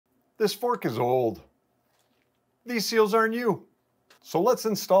This fork is old. These seals aren't new. So let's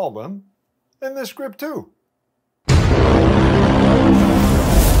install them in this grip too.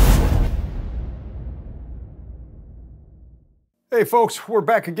 Hey folks, we're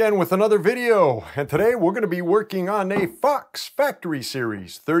back again with another video, and today we're going to be working on a Fox Factory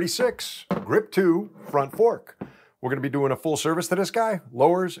Series 36 Grip 2 front fork. We're going to be doing a full service to this guy,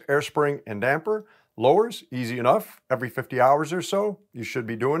 lowers, air spring, and damper. Lowers, easy enough, every 50 hours or so, you should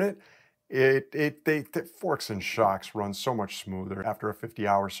be doing it. The forks and shocks run so much smoother after a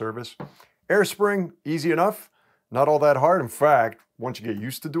 50-hour service. Air spring, easy enough, not all that hard. In fact, once you get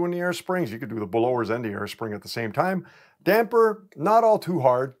used to doing the air springs, you could do the blowers and the air spring at the same time. Damper, not all too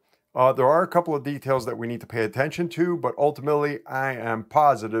hard. There are a couple of details that we need to pay attention to, but ultimately, I am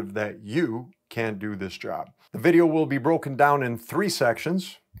positive that you can do this job. The video will be broken down in 3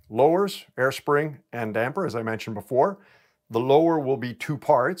 sections: lowers, air spring, and damper, as I mentioned before. The lower will be 2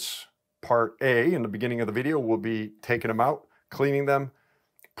 parts. Part A, in the beginning of the video, will be taking them out, cleaning them,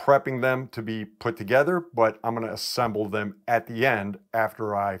 prepping them to be put together, but I'm going to assemble them at the end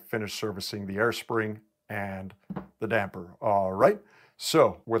after I finish servicing the air spring and the damper. All right,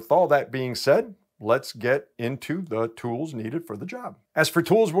 so with all that being said, let's get into the tools needed for the job. As for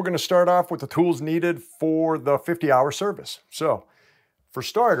tools, we're going to start off with the tools needed for the 50-hour service. So for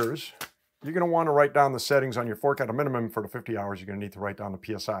starters, you're going to want to write down the settings on your fork. At a minimum for the 50 hours, you're going to need to write down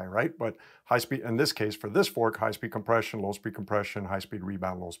the PSI, right? But high speed, in this case, for this fork, high speed compression, low speed compression, high speed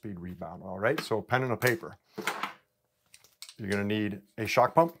rebound, low speed rebound, all right? So pen and a paper. You're going to need a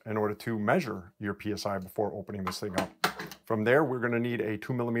shock pump in order to measure your PSI before opening this thing up. From there, we're going to need a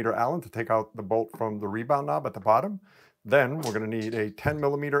 2mm Allen to take out the bolt from the rebound knob at the bottom. Then we're going to need a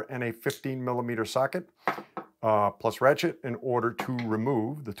 10mm and a 15mm socket, plus ratchet, in order to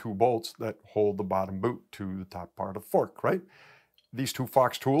remove the 2 bolts that hold the bottom boot to the top part of the fork, right? These 2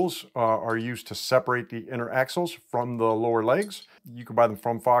 Fox tools are used to separate the inner axles from the lower legs. You can buy them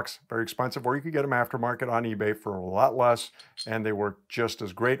from Fox, very expensive, or you could get them aftermarket on eBay for a lot less, and they work just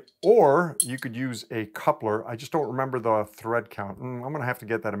as great. Or you could use a coupler. I just don't remember the thread count. I'm going to have to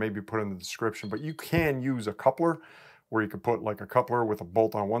get that and maybe put it in the description, but you can use a coupler where you could put like a coupler with a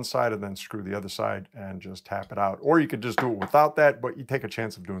bolt on one side and then screw the other side and just tap it out. Or you could just do it without that, but you take a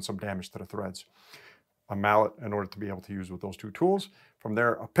chance of doing some damage to the threads. A mallet in order to be able to use with those 2 tools. From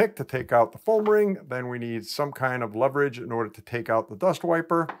there, a pick to take out the foam ring. Then we need some kind of leverage in order to take out the dust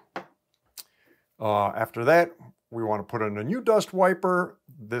wiper. After that, we want to put in a new dust wiper.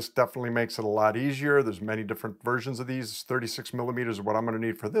 This definitely makes it a lot easier. There's many different versions of these. 36mm is what I'm going to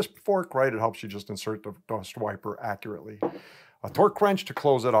need for this fork, right? It helps you just insert the dust wiper accurately. A torque wrench to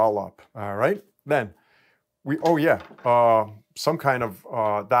close it all up, all right? Then, some kind of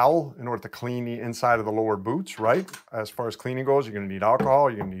dowel in order to clean the inside of the lower boots, right? As far as cleaning goes, you're going to need alcohol,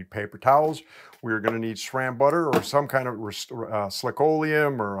 you're going to need paper towels, we're going to need SRAM butter or some kind of slick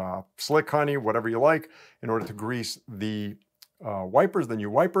oleum or slick honey, whatever you like, in order to grease the wipers, the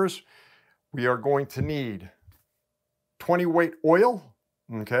new wipers. We are going to need 20 weight oil,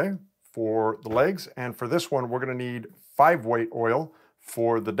 okay, for the legs, and for this one, we're going to need 5 weight oil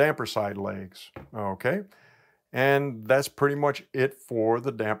for the damper side legs, okay? And that's pretty much it for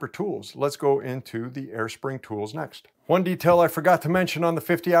the damper tools. Let's go into the air spring tools next. One detail I forgot to mention on the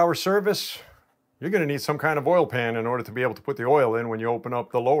 50-hour service, you're going to need some kind of oil pan in order to be able to put the oil in when you open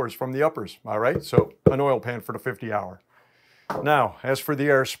up the lowers from the uppers, all right? So an oil pan for the 50-hour. Now, as for the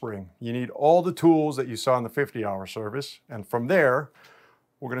air spring, you need all the tools that you saw in the 50-hour service. And from there,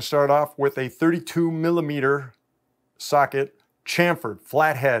 we're going to start off with a 32mm socket, chamfered,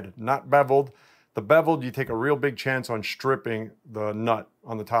 flat head, not beveled. The beveled, you take a real big chance on stripping the nut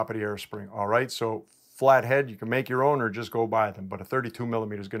on the top of the air spring, all right? So flat head, you can make your own or just go buy them, but a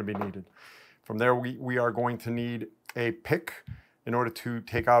 32mm is going to be needed. From there, we are going to need a pick in order to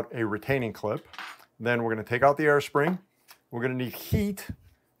take out a retaining clip. Then we're going to take out the air spring. We're going to need heat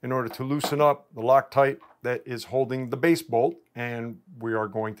in order to loosen up the Loctite that is holding the base bolt, and we are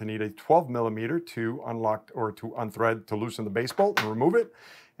going to need a 12mm to unlock or to unthread to loosen the base bolt and remove it.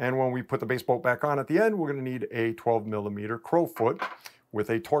 And when we put the base bolt back on at the end, we're going to need a 12mm crowfoot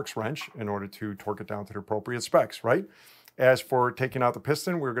with a Torx wrench in order to torque it down to the appropriate specs, right? As for taking out the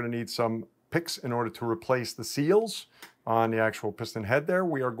piston, we're going to need some picks in order to replace the seals on the actual piston head there.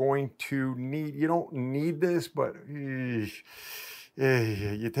 We are going to need, you don't need this, but you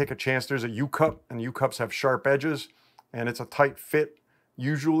take a chance. There's a U-cup, and U-cups have sharp edges, and it's a tight fit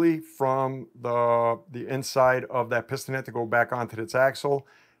usually from the inside of that piston head to go back onto its axle.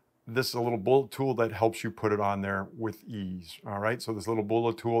 This is a little bullet tool that helps you put it on there with ease, all right? So this little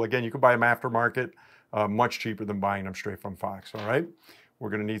bullet tool, again, you can buy them aftermarket, much cheaper than buying them straight from Fox, all right? We're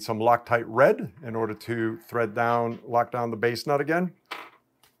going to need some Loctite red in order to lock down the base nut again.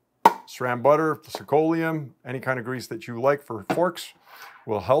 Saran butter, Petroleum, any kind of grease that you like for forks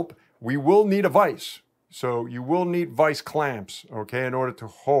will help. We will need a vise. So you will need vise clamps, okay, in order to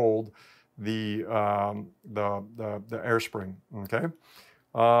hold the air spring, okay?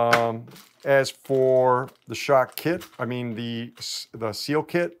 As for the shock kit, the seal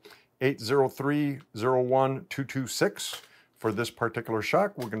kit, 803-01-226. For this particular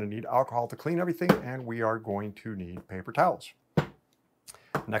shock, we're going to need alcohol to clean everything, and we are going to need paper towels.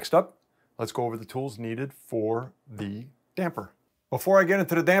 Next up, let's go over the tools needed for the damper. Before I get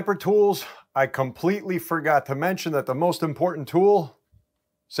into the damper tools, I completely forgot to mention that the most important tool,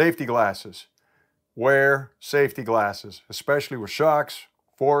 safety glasses. Wear safety glasses, especially with shocks,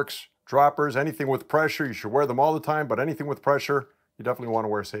 forks, droppers, anything with pressure. You should wear them all the time, but anything with pressure, you definitely want to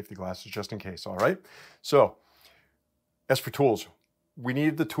wear safety glasses just in case, all right? So, as for tools, we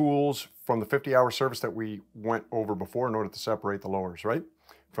needed the tools from the 50-hour service that we went over before in order to separate the lowers, right?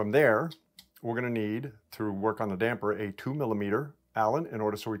 From there, we're going to need to work on the damper a 2mm Allen in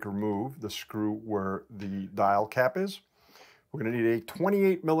order so we can remove the screw where the dial cap is. We're going to need a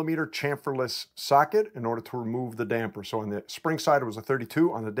 28mm chamferless socket in order to remove the damper. So on the spring side it was a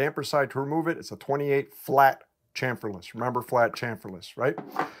 32. On the damper side to remove it, it's a 28 flat chamferless. Remember, flat chamferless, right?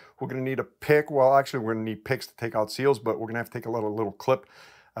 We're going to need a pick. Well, actually we're going to need picks to take out seals, but we're going to have to take a little clip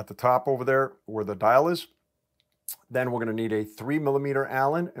at the top over there where the dial is. Then we're going to need a 3mm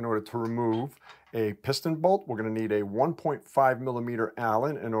Allen in order to remove a piston bolt. We're going to need a 1.5mm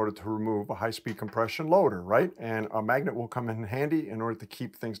Allen in order to remove a high-speed compression loader, right? And a magnet will come in handy in order to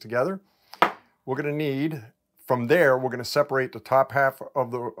keep things together. We're going to need, from there, we're going to separate the top half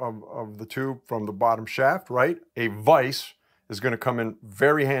of the tube from the bottom shaft, right? A vise is going to come in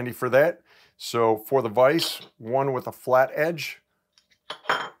very handy for that. So for the vise, one with a flat edge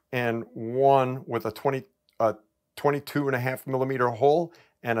and one with a 22.5mm hole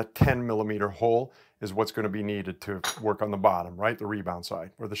and a 10mm hole is what's going to be needed to work on the bottom, right? The rebound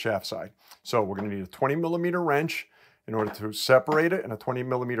side or the shaft side. So we're going to need a 20mm wrench in order to separate it and a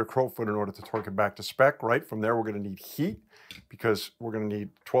 20mm crowfoot in order to torque it back to spec, right? From there, we're going to need heat because we're going to need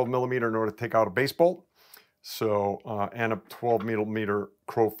 12mm in order to take out a base bolt. So, and a 12mm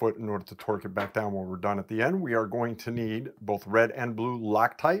crowfoot in order to torque it back down when we're done at the end. We are going to need both red and blue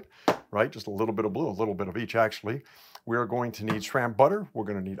Loctite, right? Just a little bit of blue, a little bit of each actually. We are going to need saran butter. We're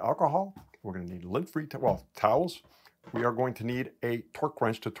going to need alcohol. We're going to need lint-free towels. We are going to need a torque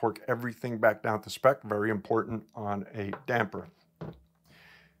wrench to torque everything back down to spec. Very important on a damper.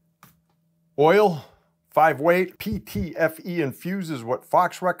 Oil, 5-weight, PTFE infused is what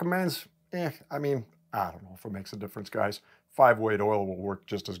Fox recommends. I don't know if it makes a difference, guys. 5-weight oil will work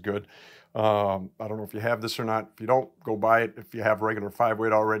just as good. I don't know if you have this or not. If you don't, go buy it. If you have regular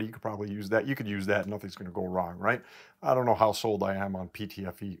 5-weight already, you could probably use that. You could use that. Nothing's going to go wrong, right? I don't know how sold I am on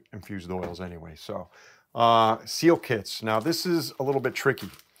PTFE infused oils anyway. So, seal kits. Now, this is a little bit tricky.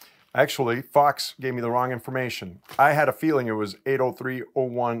 Actually, Fox gave me the wrong information. I had a feeling it was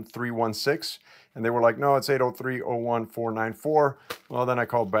 803-01-316, and they were like, no, it's 803-01-494. Well, then I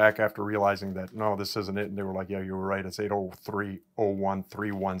called back after realizing that, no, this isn't it, and they were like, yeah, you were right, it's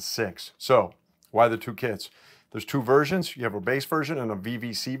 803-01-316. So, why the two kits? There's two versions. You have a base version and a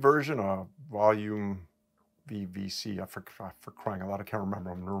VVC version, a volume VVC. For crying out loud, I can't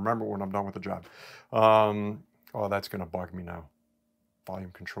remember. I'm going to remember when I'm done with the job. Oh, that's going to bug me now.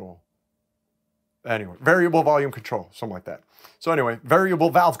 Volume control. Anyway, variable volume control, something like that. So anyway, variable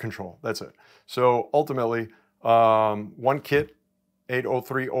valve control, that's it. So ultimately, one kit,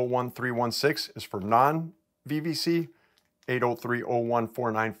 803-01-316 is for non-VVC.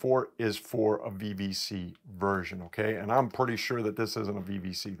 803-01-494 is for a VVC version, okay? And I'm pretty sure that this isn't a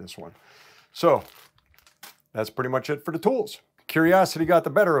VVC, this one. So that's pretty much it for the tools. Curiosity got the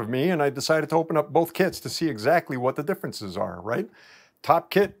better of me, and I decided to open up both kits to see exactly what the differences are, right?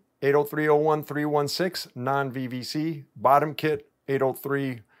 Top kit, 803-01-316, non-VVC. Bottom kit,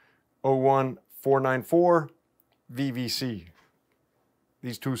 803-01-494, VVC.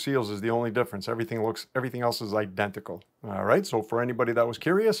 These two seals is the only difference. Everything else is identical. All right, so for anybody that was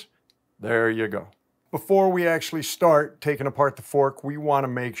curious, there you go. Before we actually start taking apart the fork, we want to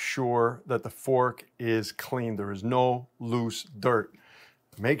make sure that the fork is clean. There is no loose dirt.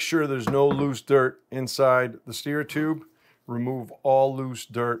 Make sure there's no loose dirt inside the steer tube. Remove all loose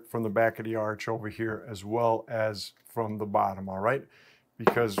dirt from the back of the arch over here as well as from the bottom, all right?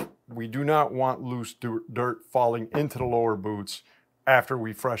 Because we do not want loose dirt falling into the lower boots after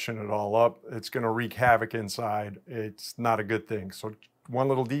we freshen it all up. It's going to wreak havoc inside. It's not a good thing. So one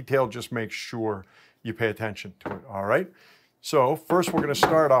little detail, just make sure you pay attention to it, all right? So first we're going to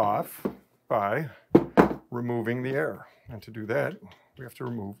start off by removing the air. And to do that, we have to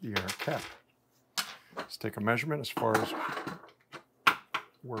remove the air cap. Let's take a measurement as far as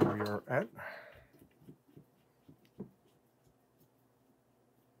where we are at.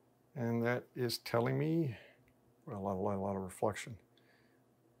 And that is telling me, well, a lot of reflection.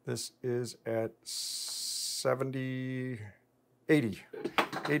 This is at 80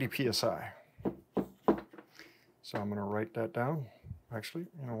 PSI. So I'm gonna write that down. Actually,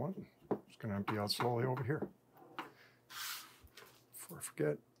 you know what? I'm just gonna empty out slowly over here. Before I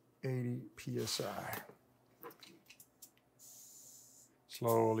forget, 80 PSI.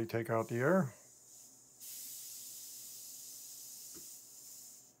 Slowly take out the air.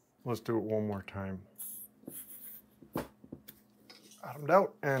 Let's do it one more time. Bottomed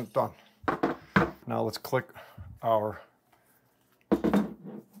out and done. Now let's click our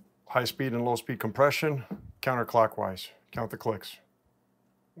high speed and low speed compression counterclockwise. Count the clicks.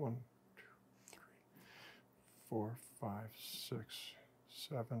 1, 2, 3, 4, 5, 6,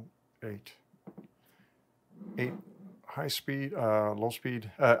 7, 8. 8 high speed, low speed,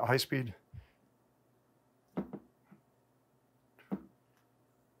 high speed.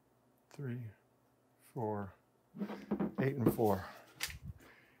 3, 4, 8 and 4.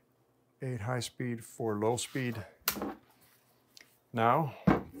 8 high speed, 4 low speed. Now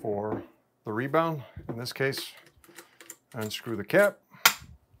for the rebound, in this case, unscrew the cap.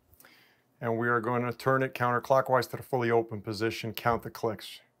 And we are going to turn it counterclockwise to the fully open position, count the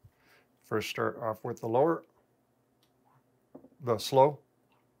clicks. First start off with the lower, the slow.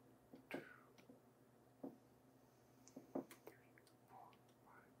 2, 3, 4,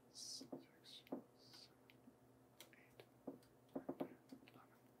 5, 6, 7,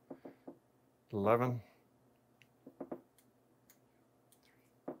 8, 11.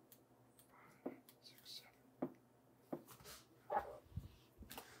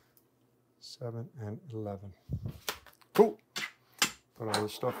 7 and 11. Cool. Put all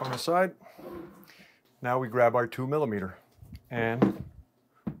this stuff on the side. Now we grab our 2mm and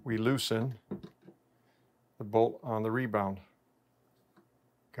we loosen the bolt on the rebound.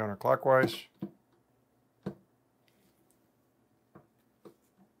 Counterclockwise.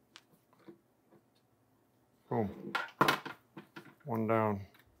 Boom. One down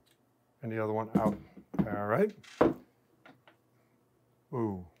and the other one out. All right.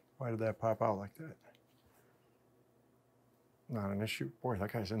 Ooh. Why did that pop out like that? Not an issue. Boy,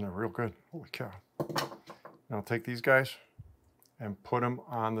 that guy's in there real good. Holy cow. Now take these guys and put them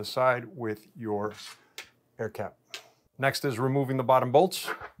on the side with your air cap. Next is removing the bottom bolts.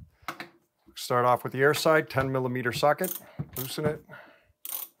 Start off with the air side, 10mm socket. Loosen it.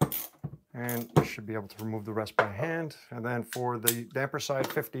 And you should be able to remove the rest by hand. And then for the damper side,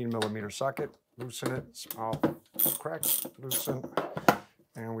 15mm socket. Loosen it. Small crack. Loosen.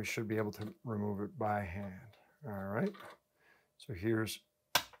 And we should be able to remove it by hand. All right. So here's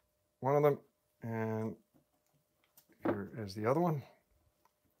one of them, and here is the other one.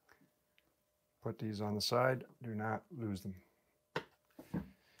 Put these on the side. Do not lose them.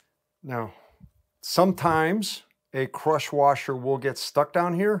 Now, sometimes a crush washer will get stuck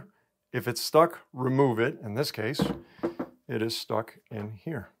down here. If it's stuck, remove it. In this case, it is stuck in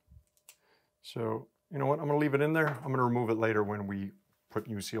here. So, you know what? I'm going to leave it in there. I'm going to remove it later when we put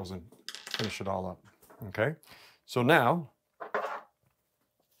new seals and finish it all up, okay? So now,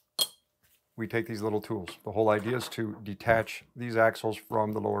 we take these little tools. The whole idea is to detach these axles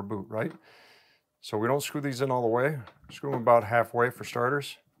from the lower boot, right? So we don't screw these in all the way. Screw them about halfway for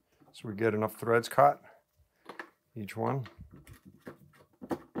starters, so we get enough threads caught, each one.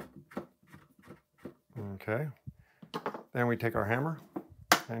 Okay. Then we take our hammer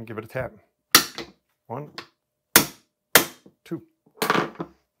and give it a tap. 1, 2.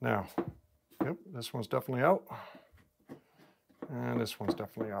 Now, yep, this one's definitely out. And this one's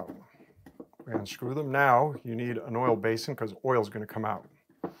definitely out. We unscrew them. Now, you need an oil basin because oil is going to come out.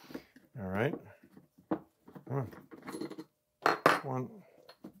 All right. 1.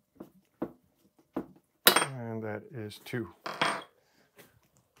 And that is 2.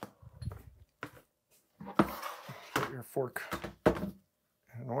 Put your fork in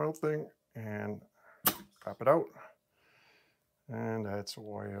an oil thing and pop it out. And that's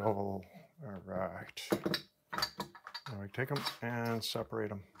oil. All right. Now we take them and separate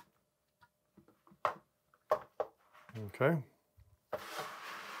them. Okay.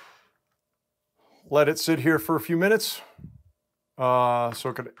 Let it sit here for a few minutes so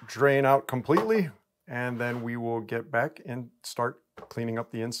it could drain out completely, and then we will get back and start cleaning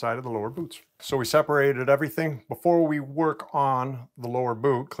up the inside of the lower boots. So we separated everything. Before we work on the lower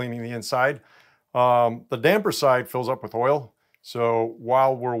boot, cleaning the inside, The damper side fills up with oil. So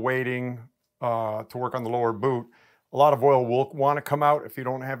while we're waiting to work on the lower boot, a lot of oil will want to come out if you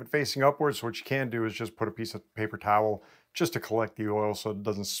don't have it facing upwards. So what you can do is just put a piece of paper towel just to collect the oil so it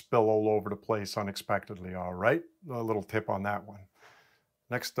doesn't spill all over the place unexpectedly, all right? A little tip on that one.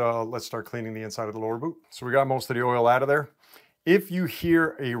 Next, let's start cleaning the inside of the lower boot. So we got most of the oil out of there. If you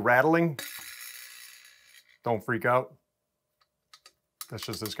hear a rattling, don't freak out. That's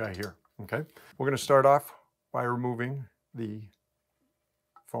just this guy here, okay? We're gonna start off by removing the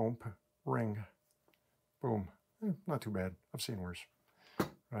foam ring. Boom, not too bad. I've seen worse,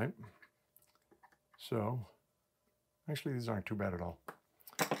 right? So, actually these aren't too bad at all.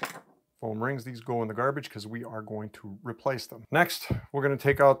 Foam rings, these go in the garbage because we are going to replace them. Next, we're going to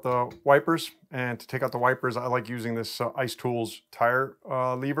take out the wipers. And to take out the wipers, I like using this Ice Tools tire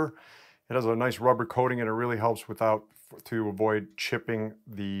lever. It has a nice rubber coating and it really helps to avoid chipping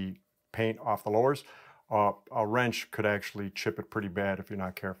the paint off the lowers. A wrench could actually chip it pretty bad if you're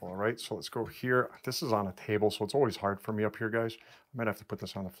not careful, all right? So let's go here. This is on a table, so it's always hard for me up here, guys. I might have to put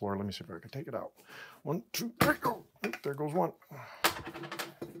this on the floor. Let me see if I can take it out. 1, 2, 3, go. There goes one.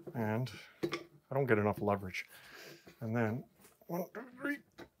 And I don't get enough leverage. And then 1, 2, 3,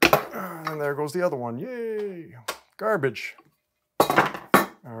 and there goes the other one. Yay! Garbage. All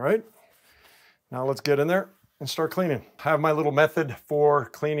right. Now let's get in there and start cleaning. I have my little method for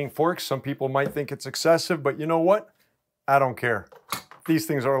cleaning forks. Some people might think it's excessive, but you know what? I don't care. These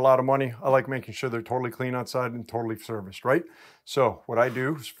things are a lot of money. I like making sure they're totally clean outside and totally serviced, right? So what I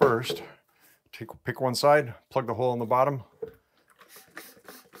do is first, pick one side, plug the hole in the bottom,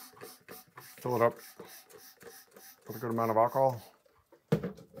 fill it up with a good amount of alcohol,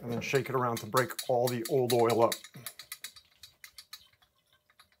 and then shake it around to break all the old oil up.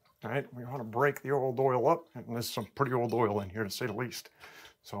 All right, we want to break the old oil up, and there's some pretty old oil in here to say the least.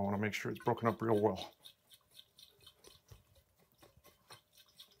 So I want to make sure it's broken up real well.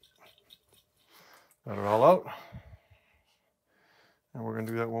 Let it all out. And we're going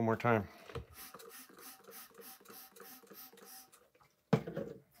to do that one more time.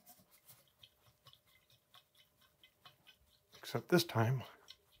 Except this time,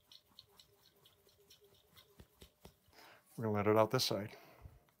 we're going to let it out this side.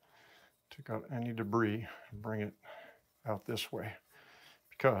 Take out any debris and bring it out this way.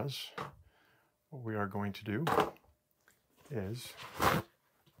 Because what we are going to do is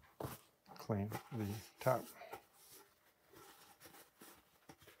clean the top.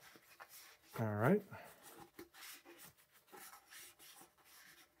 All right.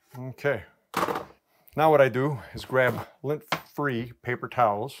 Okay. Now what I do is grab lint-free paper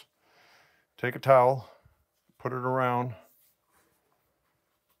towels, take a towel, put it around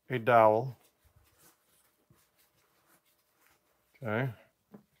a dowel, okay,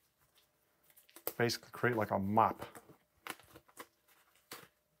 basically create like a mop.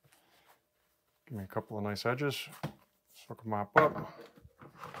 Give me a couple of nice edges, soak a mop up,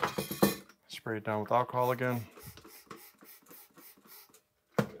 spray it down with alcohol again.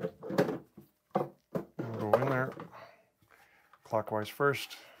 Go in there, clockwise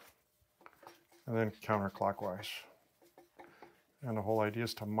first, and then counterclockwise. And the whole idea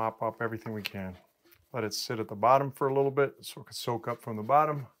is to mop up everything we can. Let it sit at the bottom for a little bit so it can soak up from the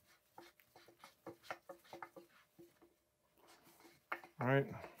bottom. All right.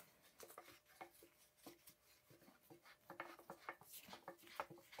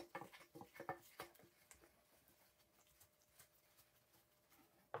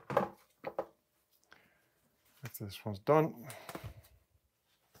 After this one's done,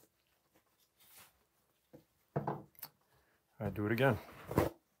 I do it again.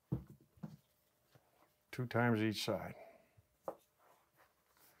 2 times each side.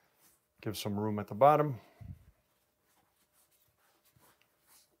 Give some room at the bottom.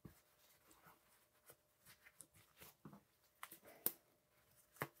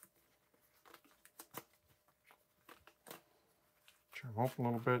 Trim them open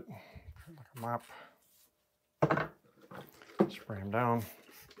a little bit, like a mop. Spray them down.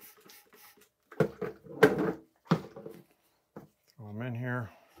 Throw them in here.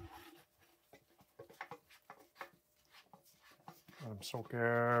 Let them soak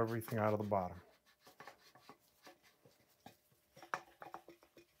everything out of the bottom.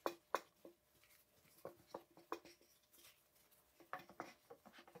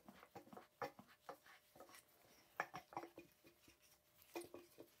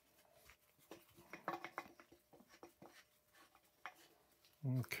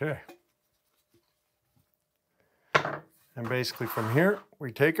 Okay. And basically from here,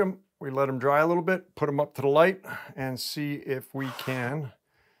 we take them, we let them dry a little bit, put them up to the light, and see if we can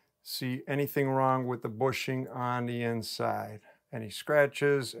see anything wrong with the bushing on the inside. Any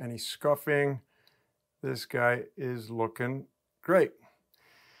scratches, any scuffing. This guy is looking great.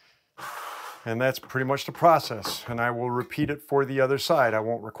 And that's pretty much the process. And I will repeat it for the other side. I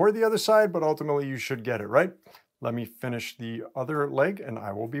won't record the other side, but ultimately you should get it, right? Let me finish the other leg and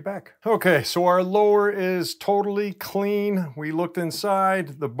I will be back. Okay, so our lower is totally clean. We looked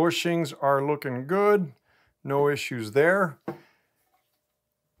inside. The bushings are looking good. No issues there.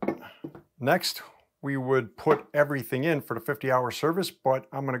 Next, we would put everything in for the 50-hour service, but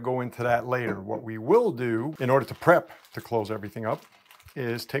I'm gonna go into that later. What we will do in order to prep to close everything up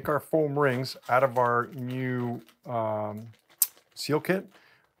is take our foam rings out of our new seal kit,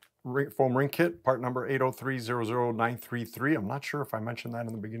 foam ring kit, part number 803-00933. I'm not sure if I mentioned that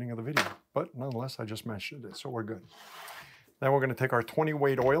in the beginning of the video, but nonetheless, I just mentioned it, so we're good. Then we're gonna take our 20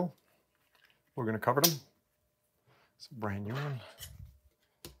 weight oil. We're gonna cover them. It's a brand new one.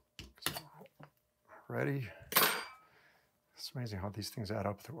 So, ready. It's amazing how these things add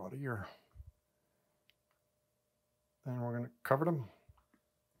up throughout a year. Then we're gonna cover them.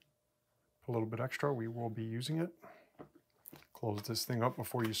 A little bit extra, we will be using it. Close this thing up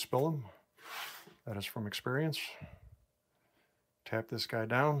before you spill them. That is from experience. Tap this guy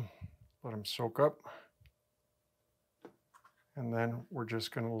down, let him soak up. And then we're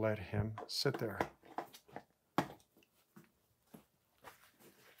just gonna let him sit there.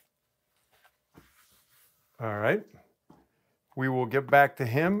 All right. We will get back to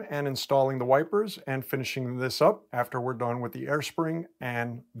him and installing the wipers and finishing this up after we're done with the air spring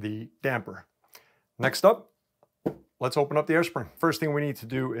and the damper. Next up, let's open up the air spring. First thing we need to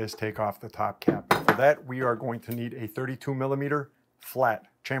do is take off the top cap. For that, we are going to need a 32mm flat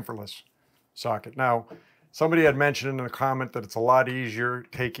chamferless socket. Now, somebody had mentioned in a comment that it's a lot easier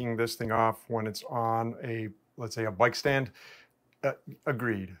taking this thing off when it's on a, let's say, a bike stand.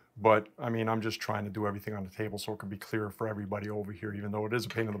 Agreed. But I mean, I'm just trying to do everything on the table so it can be clearer for everybody over here, even though it is a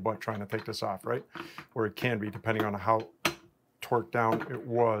pain in the butt trying to take this off, right? Or it can be, depending on how torqued down it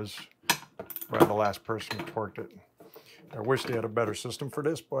was by the last person who torqued it. I wish they had a better system for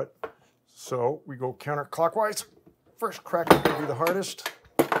this, but so we go counterclockwise. First crack is going to be the hardest.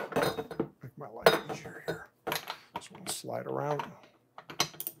 Make my life easier here. So we'll slide around.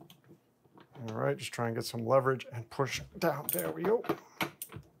 All right, just try and get some leverage and push down. There we go.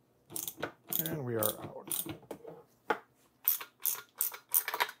 And we are out. I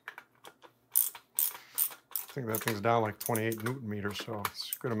think that thing's down like 28 Newton meters, so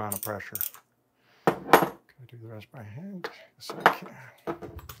it's a good amount of pressure. Can I do the rest by hand? Yes, I can.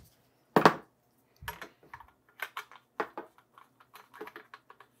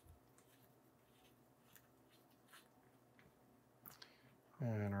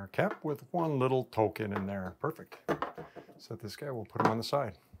 And our cap with one little token in there. Perfect. Set this guy, we'll put him on the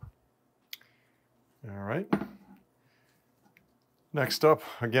side. All right. Next up,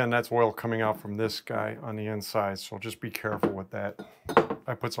 again, that's oil coming out from this guy on the inside, so just be careful with that.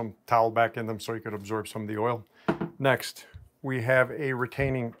 I put some towel back in them so you could absorb some of the oil. Next, we have a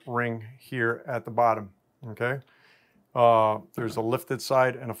retaining ring here at the bottom, okay? There's a lifted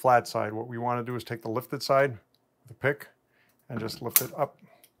side and a flat side. What we want to do is take the lifted side with a pick and just lift it up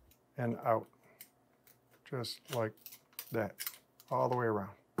and out, just like that, all the way around.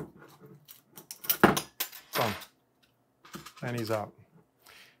 Done. And he's out.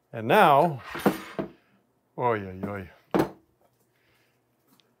 And now,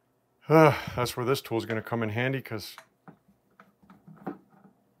 that's where this tool is going to come in handy because,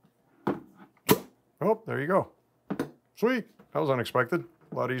 oh, there you go. Sweet. That was unexpected.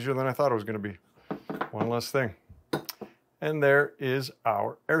 A lot easier than I thought it was going to be. One less thing. And there is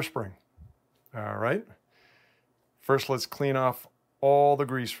our air spring. All right. First, let's clean off all the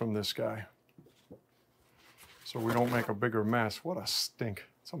grease from this guy so we don't make a bigger mess. What a stink.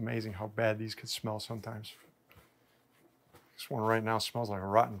 It's amazing how bad these could smell sometimes. This one right now smells like a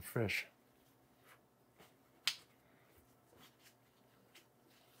rotten fish.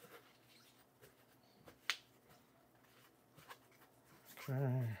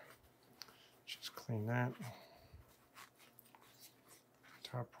 Okay. Just clean that.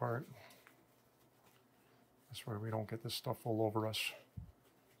 Top part. This way we don't get this stuff all over us.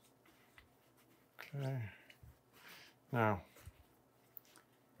 Okay. Now,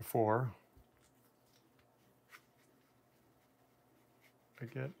 before I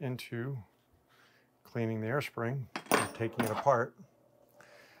get into cleaning the air spring and taking it apart,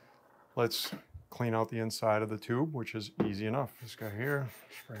 let's clean out the inside of the tube, which is easy enough. This guy here,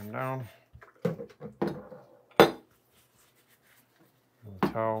 spray him down. And the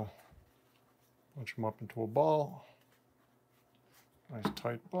towel, punch him up into a ball. Nice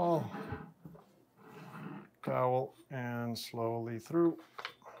tight ball. Dowel and slowly through.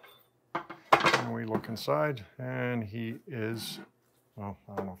 And we look inside, and he is, well,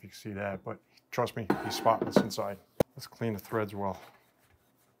 I don't know if you can see that, but trust me, he's spotless inside. Let's clean the threads well.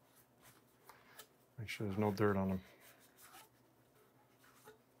 Make sure there's no dirt on them.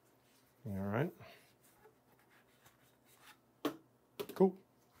 All right. Cool.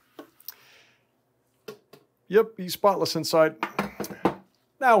 Yep, he's spotless inside.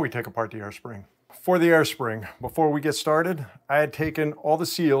 Now we take apart the air spring. For the air spring, before we get started, I had taken all the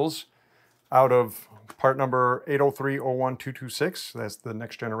seals out of part number 803-01226. That's the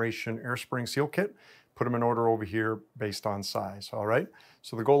next generation air spring seal kit. Put them in order over here based on size, all right?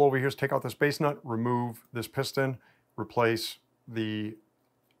 So the goal over here is take out this base nut, remove this piston, replace the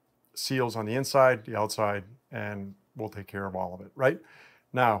seals on the inside, the outside, and we'll take care of all of it, right?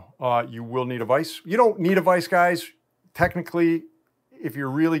 Now, you will need a vise. You don't need a vise, guys. Technically, if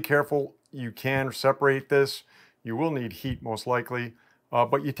you're really careful, you can separate this. You will need heat most likely,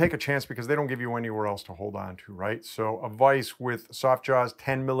 but you take a chance because they don't give you anywhere else to hold on to, right? So a vise with soft jaws,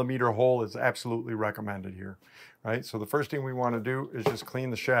 10mm hole is absolutely recommended here, right? So the first thing we want to do is just clean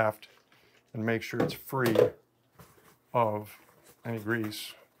the shaft and make sure it's free of any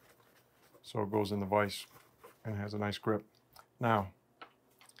grease. So it goes in the vise and has a nice grip. Now,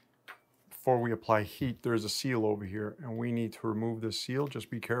 before we apply heat, there's a seal over here, and we need to remove this seal.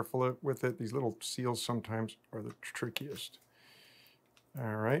 Just be careful with it. These little seals sometimes are the trickiest.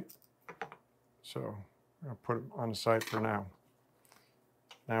 All right, so I'm gonna put him on the side for now.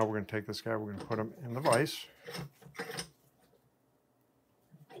 Now we're gonna take this guy, we're gonna put him in the vise.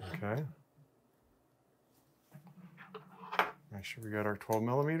 Okay. Make sure we got our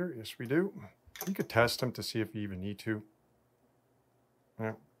 12mm. Yes, we do. You could test him to see if you even need to.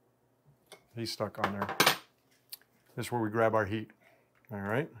 Yeah. He's stuck on there. This is where we grab our heat. All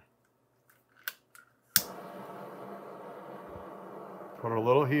right. Put a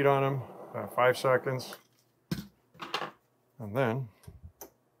little heat on him, about 5 seconds. And then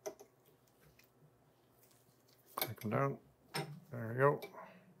take him down. There we go.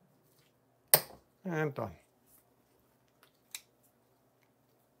 And done.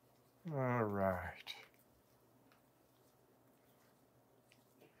 All right.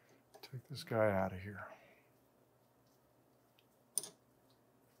 Take this guy out of here.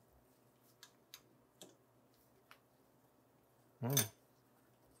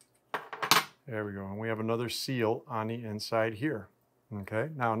 There we go. And we have another seal on the inside here. Okay.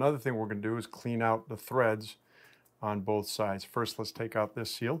 Now another thing we're going to do is clean out the threads on both sides. First, let's take out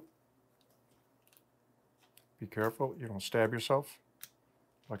this seal. Be careful you don't stab yourself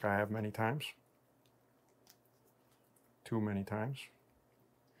like I have many times. Too many times.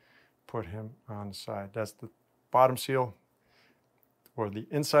 Put him on the side. That's the bottom seal, or the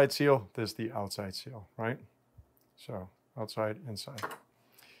inside seal. This is the outside seal, right? So outside, inside.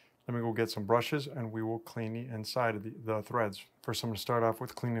 Let me go get some brushes and we will clean the inside of the threads. First, I'm going to start off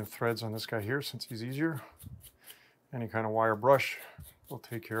with cleaning the threads on this guy here since he's easier. Any kind of wire brush will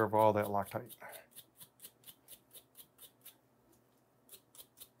take care of all that Loctite.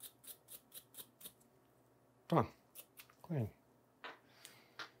 Done. Clean.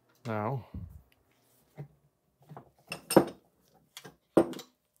 Now,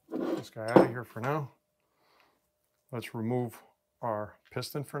 this guy out of here for now. Let's remove our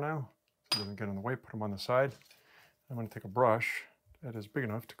piston for now. So it doesn't get in the way, put them on the side. I'm going to take a brush that is big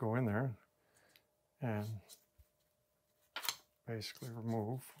enough to go in there and basically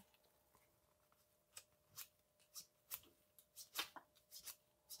remove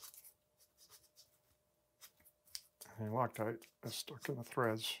any Loctite that's stuck in the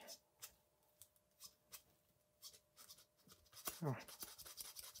threads. Oh.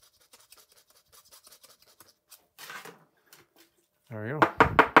 There we go.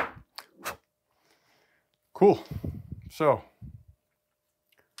 Cool. So,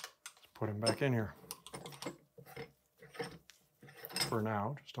 let's put him back in here for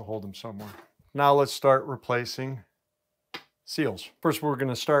now, just to hold him somewhere. Now let's start replacing seals. First, we're going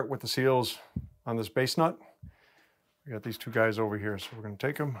to start with the seals on this base nut. We got these two guys over here, so we're going to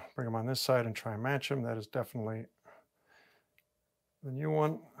take them, bring them on this side, and try and match them. That is definitely the new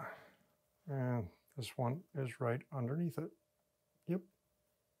one, and this one is right underneath it. Yep.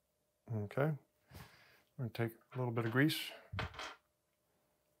 Okay. I'm going to take a little bit of grease,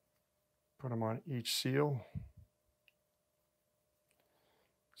 put them on each seal.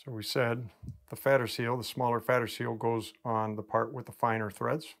 So we said the fatter seal, the smaller, fatter seal goes on the part with the finer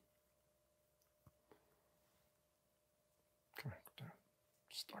threads. Okay,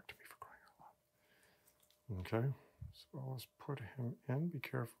 stuck to me for crying out loud. Okay, So let's put him in. Be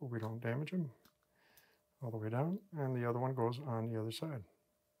careful we don't damage him. All the way down. And the other one goes on the other side.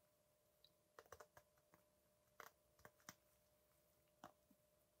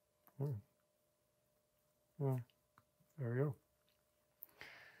 There we go.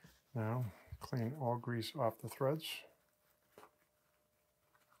 Now clean all grease off the threads.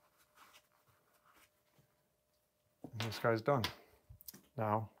 And this guy's done.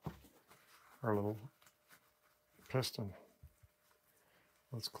 Now our little piston.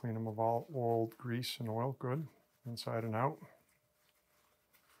 Let's clean them of all old grease and oil. Good. Inside and out.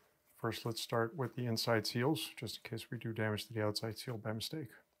 First, let's start with the inside seals, just in case we do damage to the outside seal by mistake.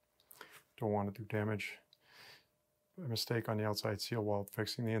 Don't want to do damage by mistake on the outside seal while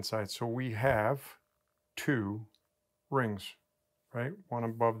fixing the inside. So we have 2 rings, right? One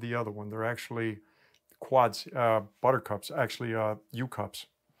above the other one. They're actually quads, buttercups, actually U-cups.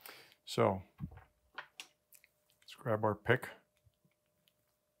 So let's grab our pick.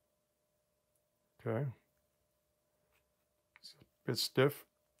 Okay. It's a bit stiff.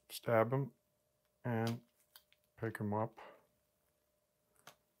 Stab them and pick them up.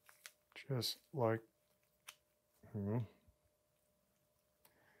 Just like, add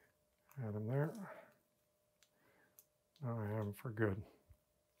them there. Now I have them for good.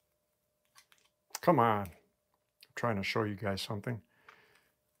 Come on. I'm trying to show you guys something.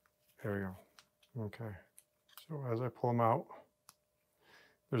 There we go. Okay. So as I pull them out,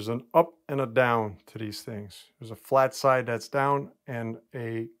 there's an up and a down to these things. There's a flat side that's down and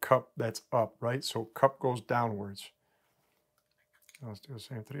a cup that's up, right? So cup goes downwards. Now let's do the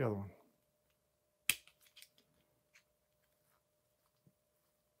same to the other one.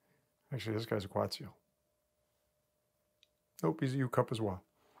 Actually, this guy's a quad seal. Nope, he's a U-cup as well.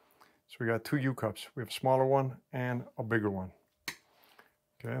 So we got 2 U-cups. We have a smaller one and a bigger one.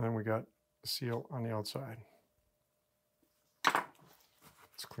 Okay, and then we got the seal on the outside.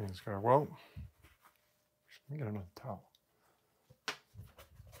 Let's clean this guy well. Let me get another towel.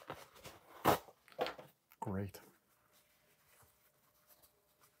 Great.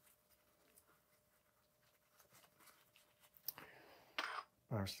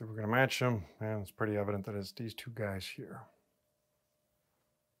 Obviously, we're going to match them, and it's pretty evident that it's these 2 guys here.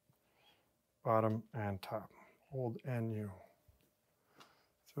 Bottom and top, old and new.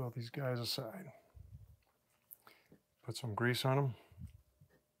 Throw these guys aside. Put some grease on them.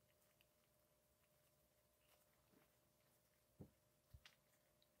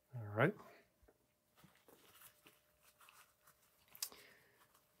 All right.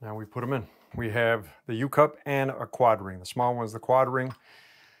 Now we put them in. We have the U-cup and a quad ring. The small one's the quad ring.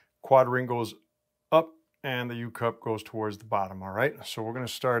 Quad ring goes up and the U-cup goes towards the bottom, all right? So we're gonna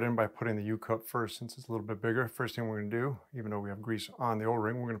start in by putting the U-cup first since it's a little bit bigger. First thing we're gonna do, even though we have grease on the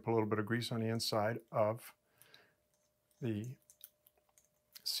O-ring, we're gonna put a little bit of grease on the inside of the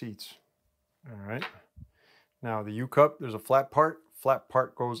seats, all right? Now the U-cup, there's a flat part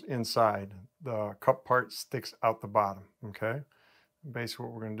goes inside. The cup part sticks out the bottom, okay? Basically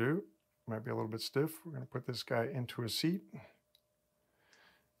what we're gonna do, might be a little bit stiff, we're gonna put this guy into a seat.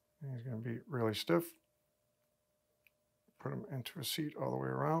 He's gonna be really stiff. Put him into a seat all the way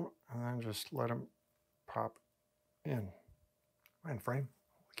around, and then just let him pop in. Mind frame,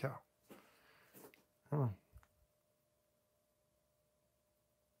 holy cow. Come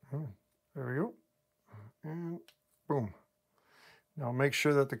on. There we go, and boom. Now make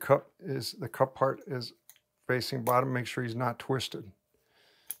sure that the cup part is facing bottom. Make sure he's not twisted.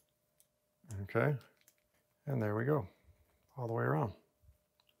 Okay, and there we go, all the way around.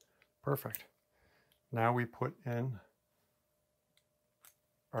 Perfect. Now we put in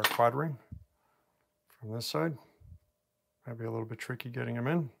our quad ring from this side. Might be a little bit tricky getting him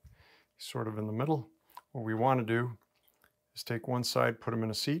in. He's sort of in the middle. What we want to do is take one side, put him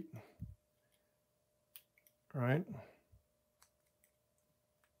in a seat. All right.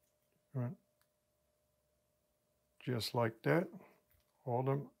 Just like that. Hold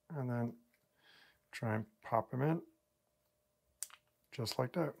him and then try and pop him in. Just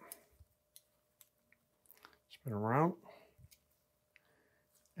like that. Spin around.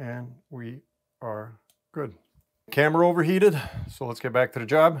 And we are good. Camera overheated, so let's get back to the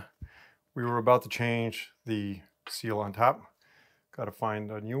job. We were about to change the seal on top. Got to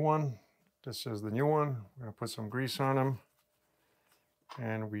find a new one. This is the new one. We're going to put some grease on him.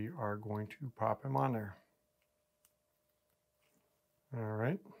 And we are going to pop him on there. All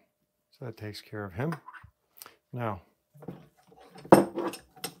right, so that takes care of him. Now, let's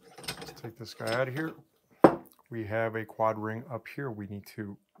take this guy out of here. We have a quad ring up here we need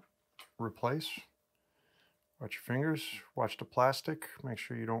to replace. Watch your fingers, watch the plastic. Make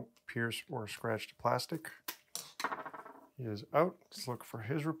sure you don't pierce or scratch the plastic. He is out. Let's look for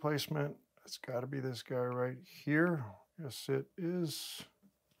his replacement. It's got to be this guy right here. Yes, it is.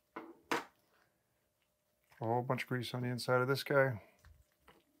 A whole bunch of grease on the inside of this guy.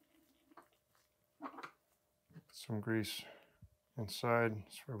 Some grease inside,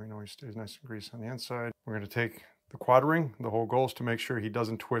 so we know he stays nice and greasy on the inside. We're going to take the quad ring. The whole goal is to make sure he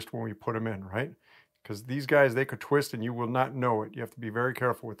doesn't twist when we put him in, right? Because these guys, they could twist and you will not know it. You have to be very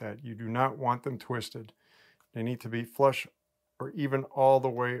careful with that. You do not want them twisted. They need to be flush or even all the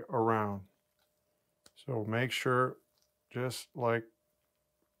way around. So make sure, just like,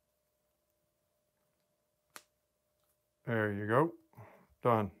 there you go,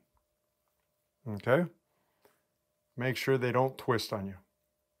 done. Okay, make sure they don't twist on you.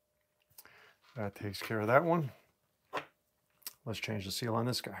 That takes care of that one. Let's change the seal on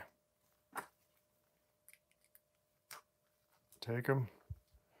this guy. Take him.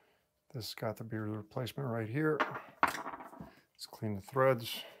 This has got to be the replacement right here. Let's clean the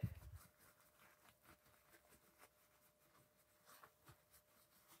threads.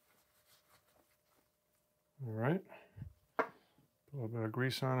 All right. A little bit of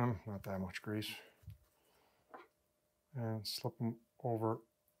grease on them, not that much grease. And slip them over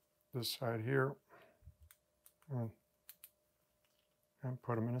this side here. And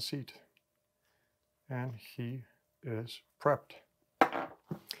put him in a seat. And he is prepped.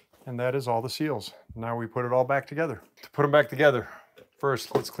 And that is all the seals. Now we put it all back together. To put them back together,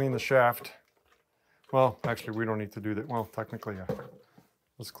 first let's clean the shaft. Well, actually we don't need to do that. Well, technically, yeah.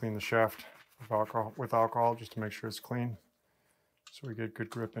 Let's clean the shaft with alcohol just to make sure it's clean, so we get good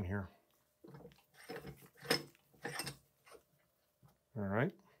grip in here. All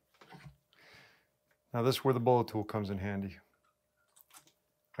right. Now this is where the bullet tool comes in handy.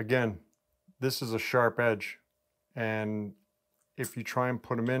 Again, this is a sharp edge, and if you try and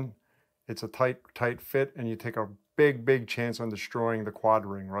put them in, it's a tight fit, and you take a big chance on destroying the quad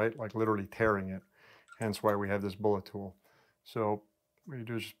ring, right? Like literally tearing it. Hence why we have this bullet tool. So what you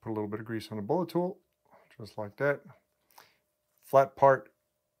do is just put a little bit of grease on the bullet tool, just like that. Flat part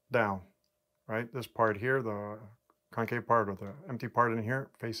down, right? This part here, the concave part or the empty part in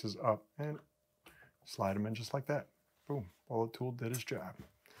here, faces up, and slide them in just like that. Boom, bullet tool did his job.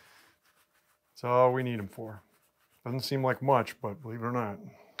 That's all we need them for. Doesn't seem like much, but believe it or not,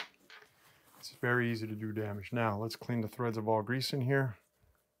 it's very easy to do damage. Now let's clean the threads of all grease in here,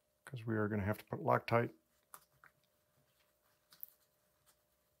 because we are going to have to put Loctite.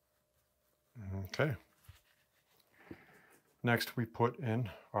 Okay. Next we put in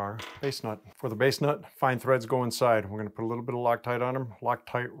our base nut. For the base nut, fine threads go inside. We're going to put a little bit of Loctite on them.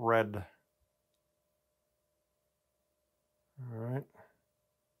 Loctite red. All right.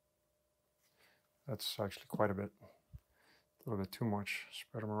 That's actually quite a bit. A little bit too much.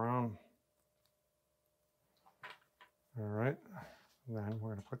 Spread them around. All right. And then we're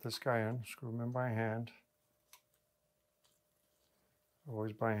going to put this guy in. Screw him in by hand.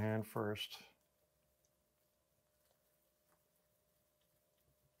 Always by hand first.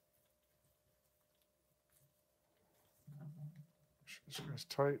 Make sure this guy's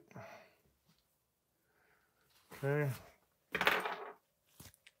tight. Okay. Take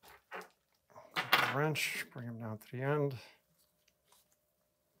a wrench, bring him down to the end.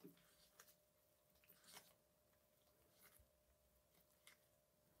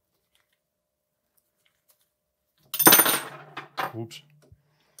 Oops.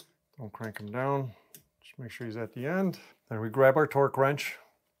 Don't crank him down. Just make sure he's at the end. Then we grab our torque wrench,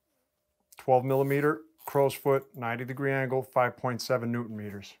 12 millimeter, crow's foot, 90-degree angle, 5.7 Newton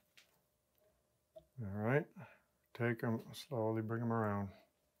meters. All right. Take him, slowly bring him around.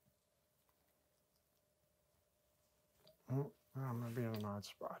 Oh, I'm going to be in an odd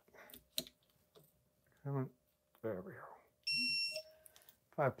spot. Come on. There we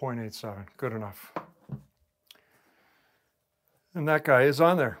go. 5.87. Good enough. And that guy is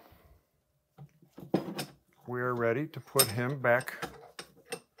on there. We're ready to put him back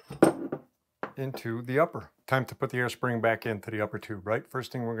into the upper. Time to put the air spring back into the upper tube, right?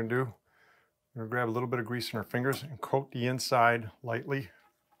 First thing we're going to do, we're going to grab a little bit of grease in our fingers and coat the inside lightly.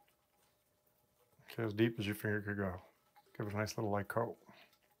 Okay, as deep as your finger could go. Give it a nice little light coat.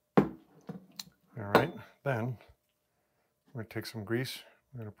 All right, then I'm going to take some grease.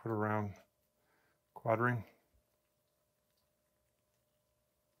 I'm going to put around quad ring.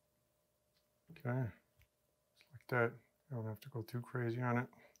 Okay, just like that. You don't have to go too crazy on it.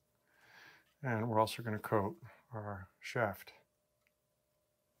 And we're also going to coat our shaft.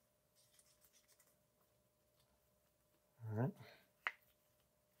 All right.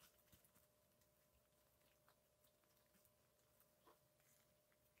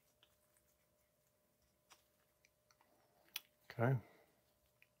 Okay.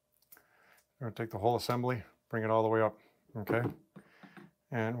 We're going to take the whole assembly, bring it all the way up. Okay.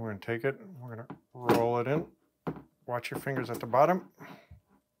 And we're going to take it, we're going to roll it in. Watch your fingers at the bottom.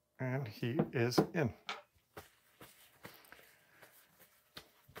 And he is in.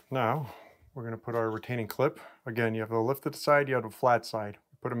 Now, we're going to put our retaining clip. Again, you have the lifted side, you have the flat side.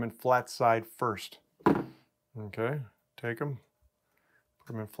 Put them in flat side first. Okay, take them,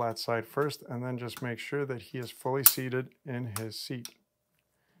 put them in flat side first, and then just make sure that he is fully seated in his seat.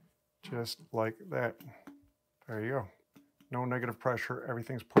 Just like that. There you go. No negative pressure,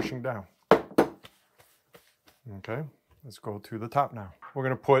 everything's pushing down. Okay, let's go to the top now. We're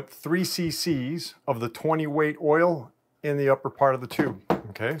going to put 3 cc's of the 20 weight oil in the upper part of the tube.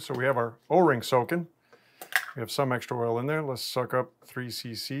 Okay, so we have our O-ring soaking. We have some extra oil in there. Let's suck up 3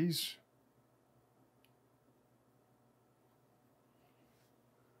 cc's.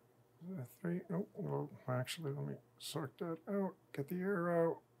 Oh, actually, let me suck that out. Get the air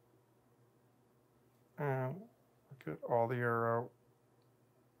out. And get all the air out.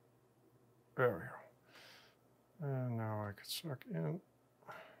 There we go. And now I can suck in.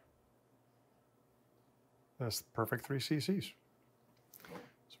 That's the perfect 3 cc's.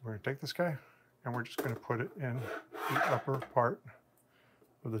 So we're going to take this guy and we're just going to put it in the upper part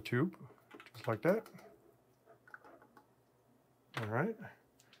of the tube, just like that. All right.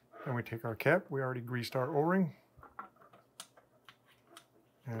 Then we take our cap. We already greased our O-ring.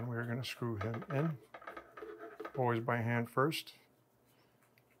 And we're going to screw him in. Always by hand first.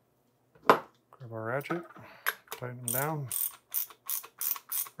 Grab our ratchet, tighten him down,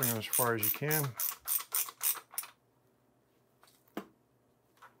 bring him as far as you can.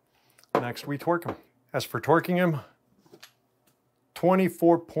 Next, we torque him. As for torquing him,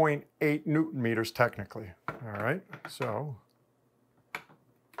 24.8 Newton meters technically. All right, so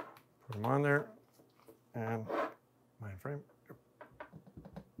put him on there and mind frame.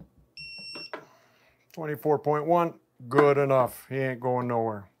 24.1, good enough. He ain't going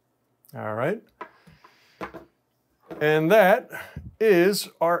nowhere. All right. And that is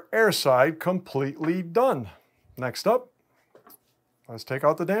our air side completely done. Next up, let's take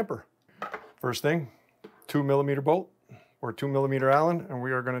out the damper. First thing, 2mm bolt or 2mm Allen, and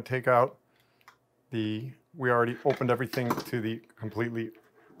we are going to take out we already opened everything to the completely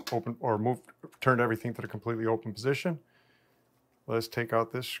open, or turned everything to the completely open position. Let's take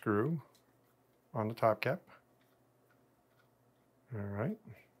out this screw on the top cap. All right.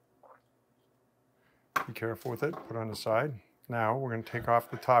 Be careful with it, put it on the side. Now we're going to take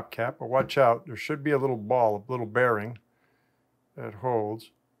off the top cap, but watch out, there should be a little ball, a little bearing that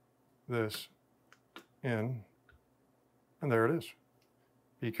holds this in, and there it is.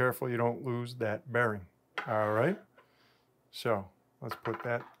 Be careful you don't lose that bearing. All right, so let's put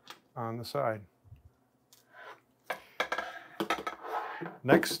that on the side.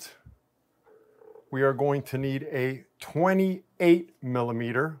 Next, we are going to need a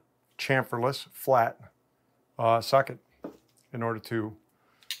 28mm chamferless flat socket in order to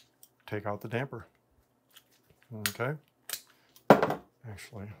take out the damper. Okay.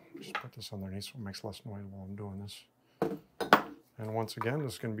 Actually, just put this underneath so it makes less noise while I'm doing this. And once again,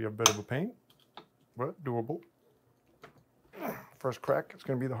 this is going to be a bit of a pain, but doable. First crack is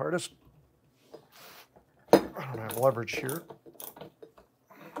going to be the hardest. I don't have leverage here.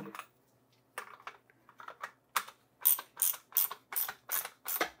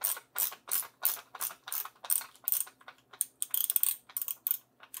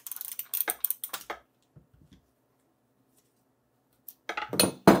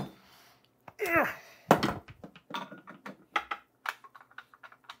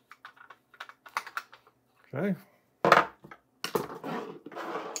 Okay,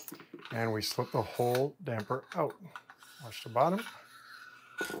 and we slip the whole damper out. Watch the bottom.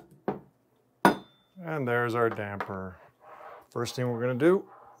 And there's our damper. First thing we're going to do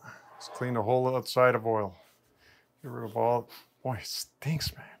is clean the whole outside of oil. Get rid of all, boy, it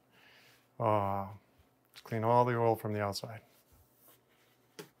stinks, man. Just clean all the oil from the outside.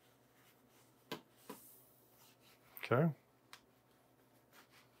 Okay.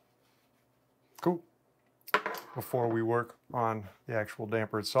 Cool. Before we work on the actual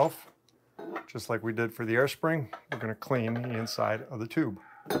damper itself, just like we did for the air spring, we're going to clean the inside of the tube.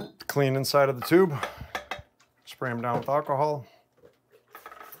 To clean inside of the tube, spray them down with alcohol.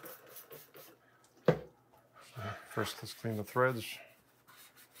 First, let's clean the threads.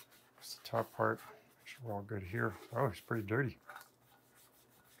 It's the top part. Make sure we're all good here. Oh, it's pretty dirty.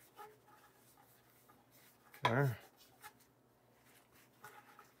 Okay.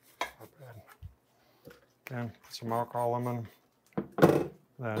 Not bad. Again, put some alcohol in them.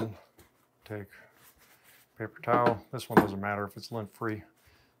 Then take paper towel. This one doesn't matter if it's lint free.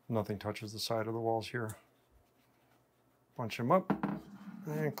 Nothing touches the side of the walls here. Bunch them up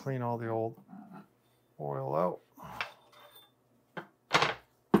and clean all the old oil out.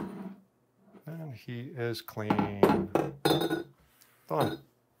 And he is clean. Done.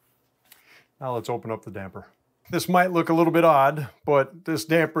 Now let's open up the damper. This might look a little bit odd, but this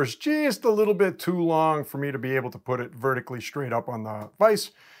damper is just a little bit too long for me to be able to put it vertically straight up on the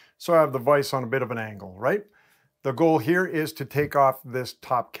vise. So I have the vise on a bit of an angle, right? The goal here is to take off this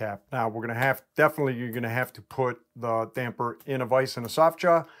top cap. Now we're gonna have, definitely you're gonna have to put the damper in a vise in a soft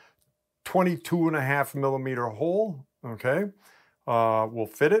jaw, 22.5 millimeter hole, okay? We'll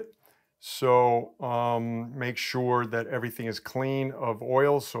fit it. So make sure that everything is clean of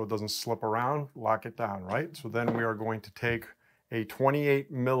oil so it doesn't slip around, lock it down, right? So then we are going to take a 28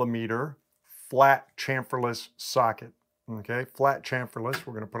 millimeter flat chamferless socket, okay? Flat chamferless,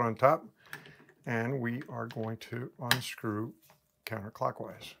 we're gonna put on top, and we are going to unscrew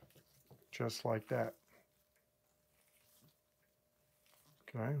counterclockwise, just like that,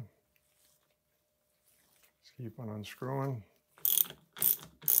 okay? Just keep on unscrewing.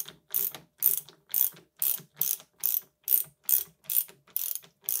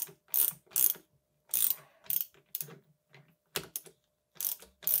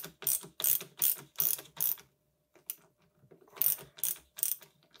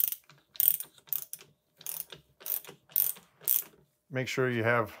 Make sure you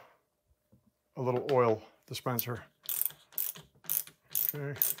have a little oil dispenser.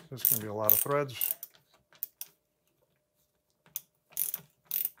 Okay, there's going to be a lot of threads.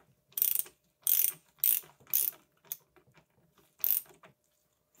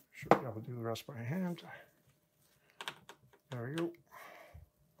 Should be able to do the rest by hand. There we go.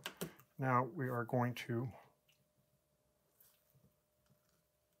 Now we are going to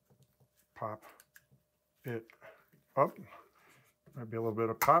pop it up. Might be a little bit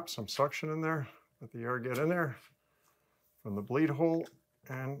of pop, some suction in there. Let the air get in there from the bleed hole,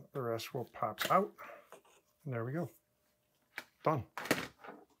 and the rest will pop out. And there we go. Done.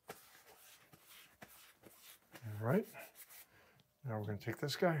 All right. Now we're going to take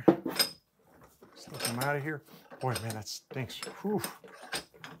this guy. Slip him out of here. Boy, man, that stinks. Whew.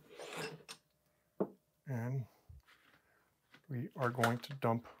 And we are going to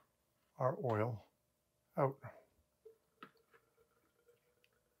dump our oil out.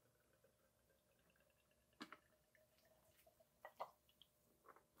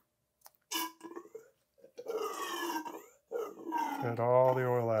 Get all the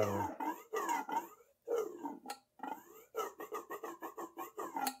oil out of there.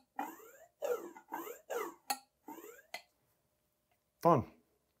 Done.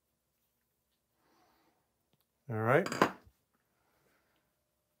 All right.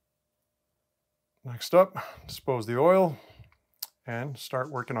 Next up, dispose the oil and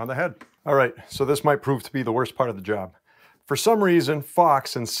start working on the head. All right, so this might prove to be the worst part of the job. For some reason,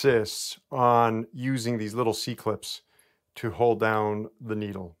 Fox insists on using these little C-clips to hold down the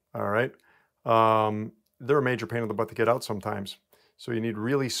needle, all right? They're a major pain in the butt to get out sometimes. So you need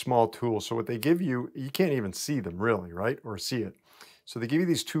really small tools. So what they give you, you can't even see them really, right? Or see it. So they give you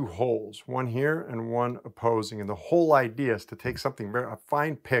these two holes, one here and one opposing. And the whole idea is to take something, a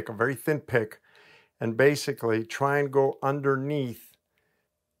fine pick, a very thin pick, and basically try and go underneath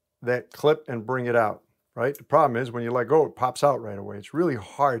that clip and bring it out, right? The problem is when you let go, it pops out right away. It's really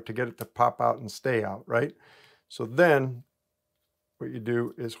hard to get it to pop out and stay out, right? So then what you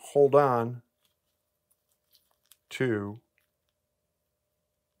do is hold on to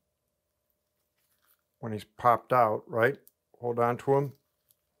when he's popped out, right? Hold on to him.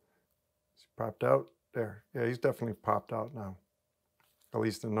 He's popped out. There. Yeah, he's definitely popped out now. At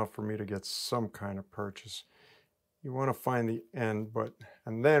least enough for me to get some kind of purchase. You want to find the end,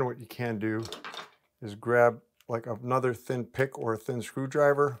 and then what you can do is grab like another thin pick or a thin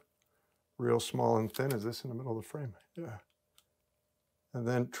screwdriver. Real small and thin. Is this in the middle of the frame? Yeah. And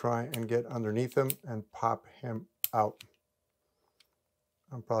then try and get underneath him and pop him out.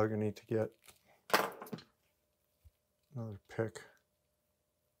 I'm probably going to need to get another pick.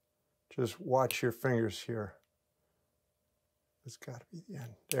 Just watch your fingers here. It's got to be the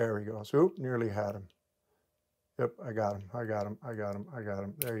end. There we go. So, oop, nearly had him. Yep, I got him. I got him. I got him. I got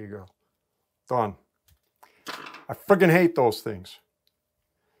him. There you go. Done. I friggin' hate those things.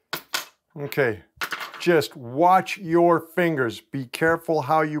 Okay, just watch your fingers. Be careful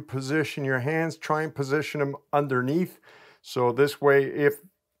how you position your hands. Try and position them underneath. So this way, if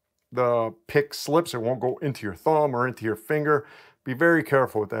the pick slips, it won't go into your thumb or into your finger. Be very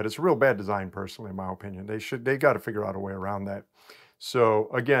careful with that. It's a real bad design, personally, in my opinion. They got to figure out a way around that. So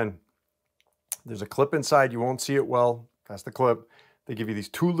again, There's a clip inside. You won't see it well. That's the clip. They give you these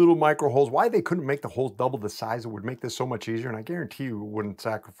 2 little micro holes. Why they couldn't make the holes double the size? It would make this so much easier. And I guarantee you it wouldn't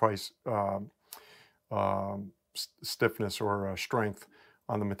sacrifice stiffness or strength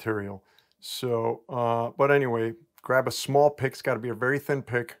on the material. So, but anyway, grab a small pick. It's got to be a very thin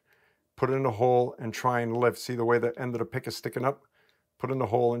pick. Put it in the hole and try and lift. See the way the end of the pick is sticking up? Put in the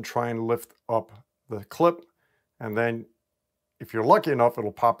hole and try and lift up the clip. And then if you're lucky enough,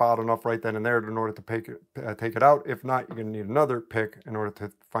 it'll pop out enough right then and there in order to take it out. If not, you're going to need another pick in order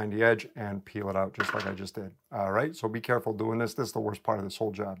to find the edge and peel it out, just like I just did. All right, so be careful doing this. This is the worst part of this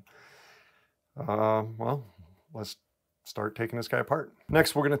whole job. Well, let's start taking this guy apart.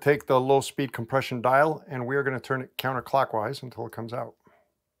 Next, we're going to take the low-speed compression dial, and we are going to turn it counterclockwise until it comes out.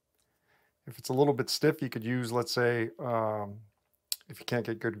 If it's a little bit stiff, you could use, let's say, if you can't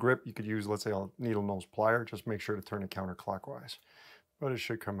get good grip, you could use, let's say, a needle nose plier. Just make sure to turn it counterclockwise. But it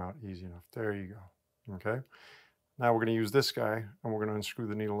should come out easy enough. There you go. Okay. Now we're going to use this guy, and we're going to unscrew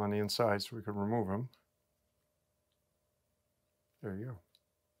the needle on the inside so we can remove him. There you go.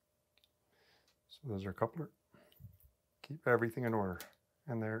 So there's our coupler. Keep everything in order.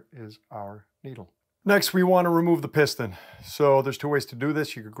 And there is our needle. Next, we want to remove the piston. So there's 2 ways to do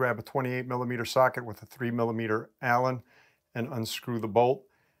this. You could grab a 28mm socket with a 3mm Allen and unscrew the bolt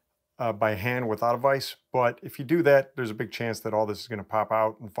by hand without a vise. But if you do that, there's a big chance that all this is going to pop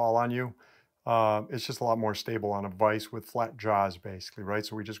out and fall on you. It's just a lot more stable on a vise with flat jaws, basically, right?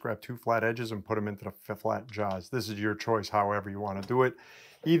 So we just grab 2 flat edges and put them into the flat jaws. This is your choice, however you want to do it.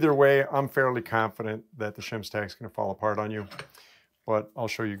 Either way, I'm fairly confident that the shim stack is going to fall apart on you. But I'll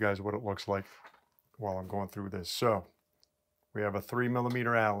show you guys what it looks like while I'm going through this. So we have a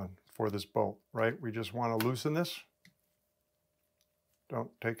 3mm Allen for this bolt, right? We just want to loosen this. Don't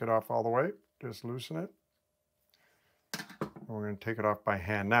take it off all the way, just loosen it. And we're going to take it off by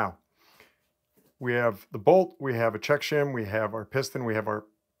hand. Now, we have the bolt, we have a check shim, we have our piston, we have our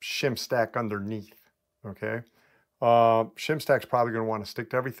shim stack underneath, okay? Shim stack's probably going to want to stick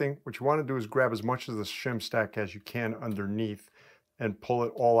to everything. What you want to do is grab as much of the shim stack as you can underneath and pull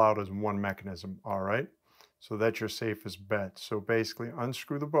it all out as one mechanism, all right? So that's your safest bet. So basically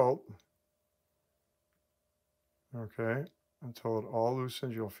unscrew the bolt, okay? Until it all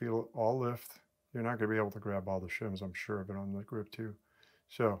loosens, you'll feel it all lift. You're not going to be able to grab all the shims, I'm sure of it, on the grip too.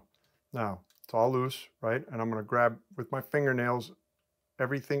 So now it's all loose, right? And I'm going to grab with my fingernails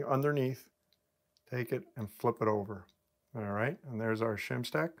everything underneath, take it and flip it over. All right, and there's our shim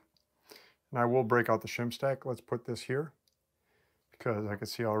stack. And I will break out the shim stack. Let's put this here because I can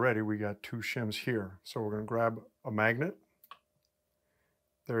see already we got 2 shims here. So we're going to grab a magnet.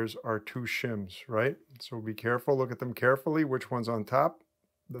 There's our 2 shims, right? So be careful, look at them carefully, which one's on top.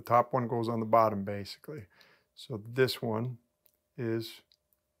 The top one goes on the bottom, basically. So this one is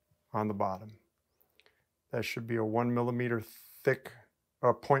on the bottom. That should be a 1mm thick,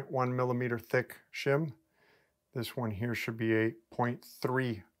 0.1mm thick shim. This one here should be a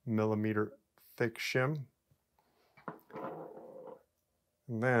 0.3mm thick shim.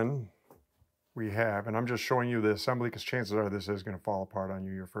 And then we have, and I'm just showing you the assembly because chances are this is going to fall apart on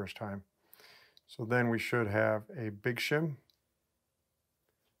you your first time. So then we should have a big shim.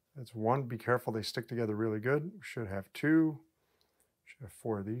 That's 1. Be careful, they stick together really good. We should have 2. Should have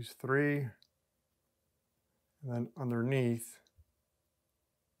 4 of these, 3. And then underneath,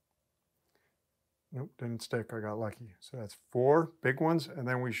 nope, didn't stick. I got lucky. So that's 4 big ones, and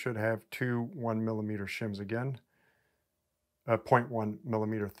then we should have 2 1mm shims again.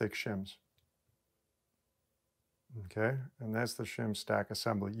 0.1mm thick shims. Okay, and that's the shim stack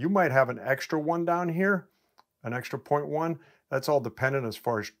assembly. You might have an extra one down here, an extra 0.1. That's all dependent as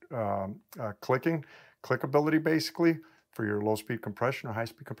far as clickability, basically, for your low-speed compression or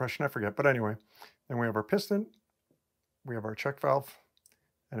high-speed compression, I forget. But anyway, then we have our piston, we have our check valve,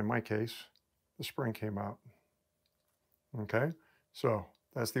 and in my case, the spring came out. Okay, so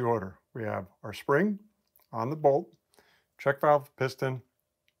that's the order. We have our spring on the bolt, check valve, piston,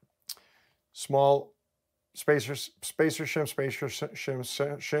 small spacer shim, 3mm,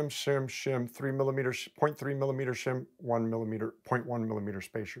 0.3mm shim, 0.1mm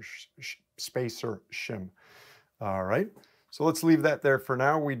spacer shim. All right, so let's leave that there for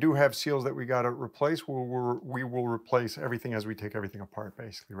now. We do have seals that we got to replace. We will replace everything as we take everything apart,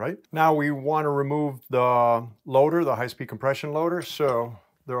 basically, right? Now we want to remove the loader, the high-speed compression loader. So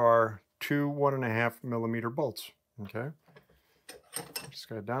there are 2 1.5mm bolts, okay? Just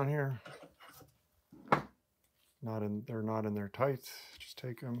got it down here. They're not in there tight. Just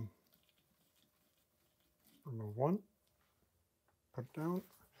take them, remove one, put it down,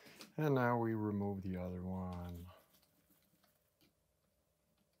 and now we remove the other one.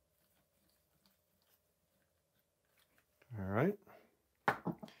 All right.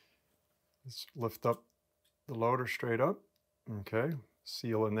 Let's lift up the loader straight up. Okay.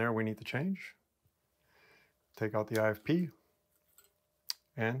 Seal in there we need to change. Take out the IFP.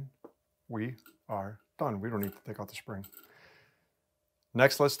 And we are done. We don't need to take out the spring.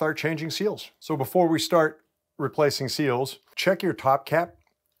 Next, let's start changing seals. So before we start replacing seals, check your top cap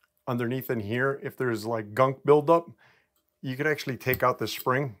underneath in here. If there's like gunk buildup, you could actually take out the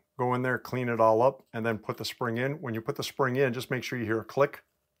spring, go in there, clean it all up, and then put the spring in. When you put the spring in, just make sure you hear a click,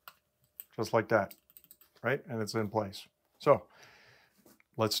 just like that, right? And it's in place. So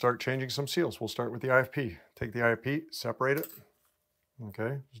let's start changing some seals. We'll start with the IFP. Take the IFP, separate it.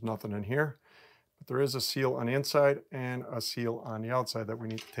 Okay, there's nothing in here, but there is a seal on the inside and a seal on the outside that we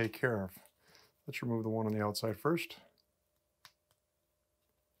need to take care of. Let's remove the one on the outside first.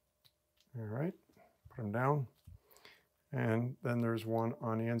 All right, put them down. And then there's one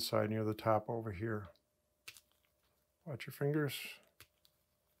on the inside near the top over here. Watch your fingers.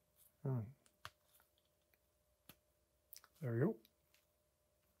 There you go.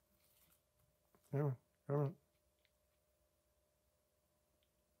 Yeah, come on.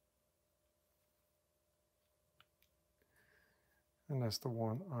 And that's the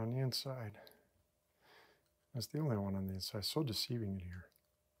one on the inside. That's the only one on the inside. So deceiving in here.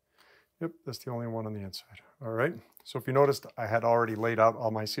 Yep, that's the only one on the inside. All right. So if you noticed, I had already laid out all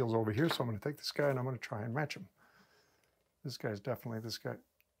my seals over here. So I'm going to take this guy and I'm going to try and match him. This guy's definitely this guy.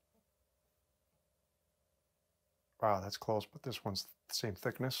 Wow, that's close, but this one's the same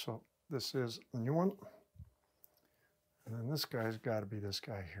thickness. So this is the new one. And then this guy's got to be this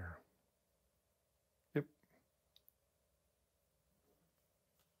guy here. Yep.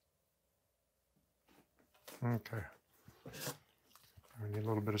 Okay. I need a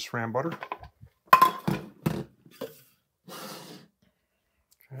little bit of SRAM butter.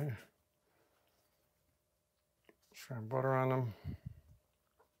 Okay. SRAM butter on them.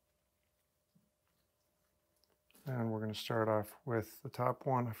 And we're going to start off with the top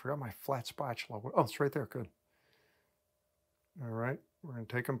one. I forgot my flat spatula. Oh, it's right there. Good. All right. We're going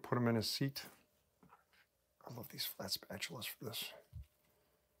to take them, put them in a seat. I love these flat spatulas for this.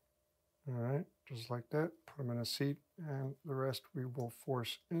 All right, just like that, put them in a seat, and the rest we will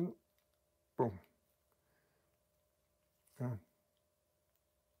force in. Boom.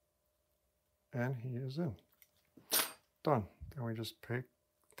 And he is in. Done. Then we just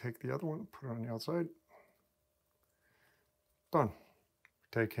take the other one, put it on the outside. Done.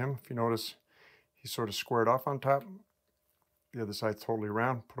 Take him. If you notice, he's sort of squared off on top. The other side's totally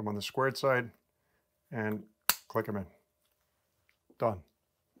round. Put him on the squared side, and click him in. Done.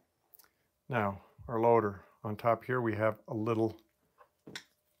 Now, our loader, on top here we have a little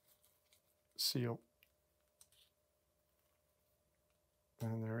seal.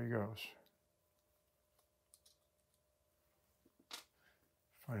 And there he goes.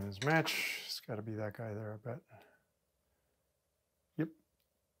 Find his match. It's got to be that guy there, I bet. Yep.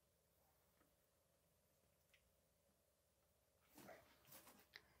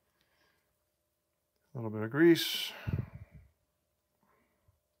 A little bit of grease.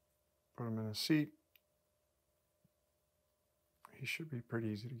 Put him in a seat. He should be pretty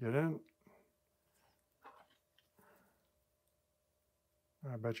easy to get in.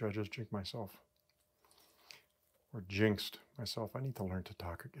 I bet you I just jinxed myself. Or jinxed myself. I need to learn to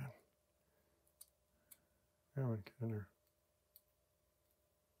talk again. Come on, get in there.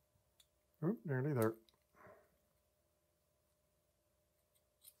 Oop, nearly there.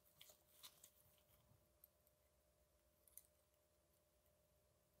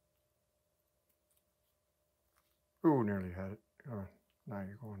 Ooh, nearly had it. Come on. Now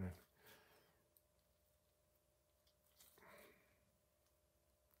you're going in.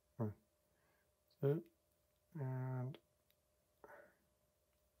 That's it. And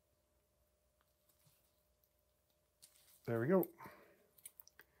there we go.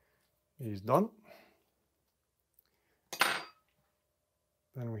 He's done.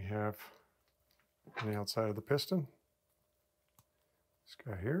 Then we have on the outside of the piston, this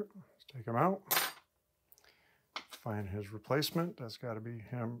guy here. Let's take him out. Find his replacement. That's got to be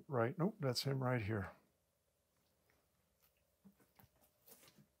him right. Nope, that's him right here.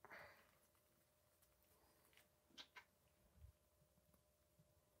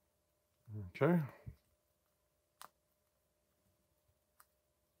 Okay.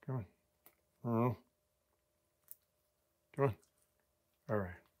 Come on. Come on. All right.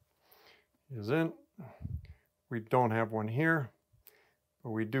 He is in. We don't have one here, but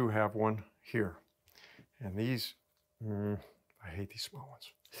we do have one here. And these, I hate these small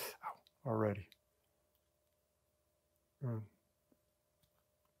ones. Ow, already.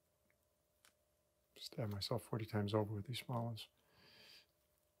 Just Stab myself 40 times over with these small ones.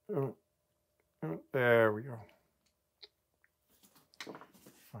 There we go.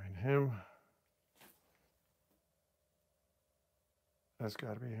 Find him. That's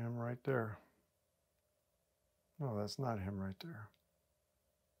got to be him right there. No, that's not him right there.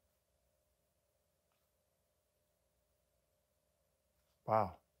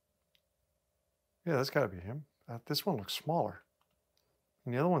 Wow. Yeah, that's got to be him. This one looks smaller.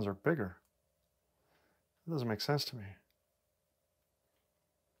 And the other ones are bigger. It doesn't make sense to me.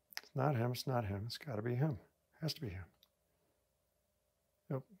 It's not him, it's not him. It's got to be him. It has to be him.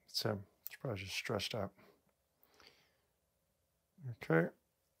 Yep, it's him. It's probably just stretched out. Okay.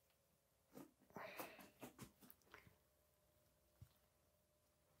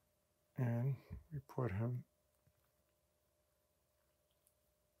 And we put him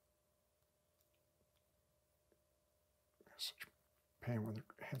such a pain when the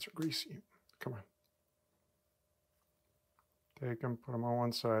hands are greasy. Come on. Take them, put them on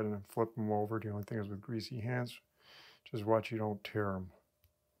one side, and then flip them over. The only thing is with greasy hands, just watch you don't tear them.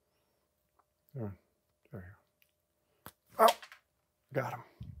 There you go. Oh, got him.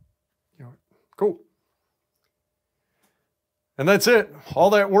 You know, cool. And that's it.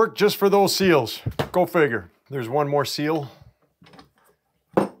 All that work just for those seals. Go figure. There's one more seal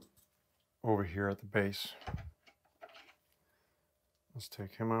over here at the base. Let's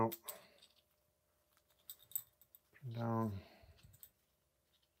take him out. Put him down.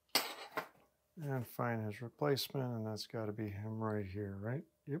 And find his replacement, and that's got to be him right here, right?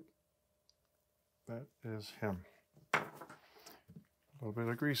 Yep. That is him. A little bit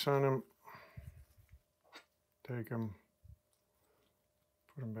of grease on him. Take him.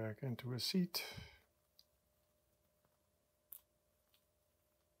 Put him back into his seat.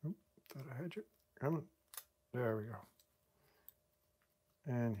 Oop, thought I had you. Come on. There we go.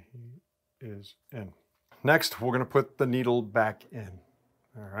 And he is in. Next, we're going to put the needle back in.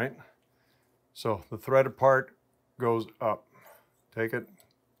 All right. So the threaded part goes up. Take it,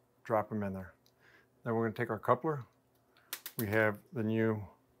 drop him in there. Then we're going to take our coupler. We have the new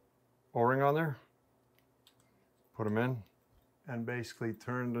O-ring on there. Put them in and basically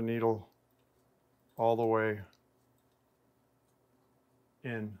turn the needle all the way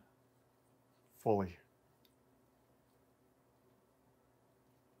in fully.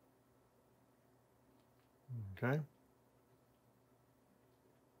 Okay.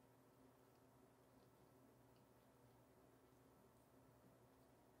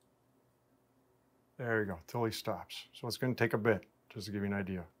 There you go, till he stops. So it's going to take a bit, just to give you an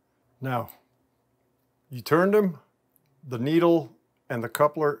idea. Now, you turned him, the needle and the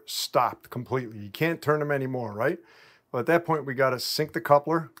coupler stopped completely. You can't turn them anymore, right? But at that point, we got to sink the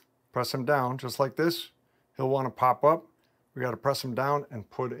coupler, press him down, just like this. He'll want to pop up. We got to press him down and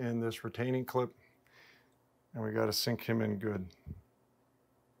put in this retaining clip. And we got to sink him in good.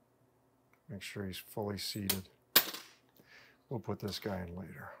 Make sure he's fully seated. We'll put this guy in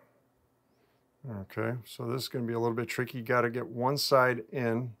later. Okay, so this is going to be a little bit tricky. You got to get one side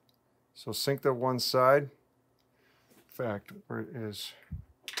in. So sink the one side. In fact, where is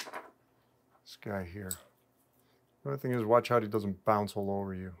this guy here? The other thing is, watch how he doesn't bounce all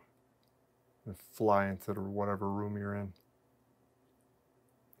over you and fly into the whatever room you're in.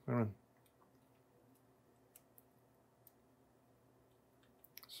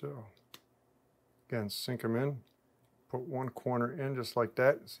 So, again, sink him in. Put one corner in just like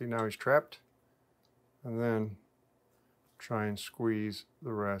that. See, now he's trapped. And then try and squeeze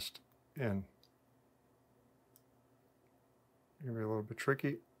the rest in. It's going to be a little bit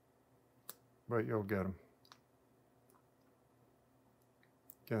tricky, but you'll get them.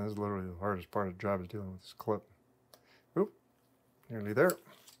 Again, this is literally the hardest part of the job, is dealing with this clip. Oop, nearly there.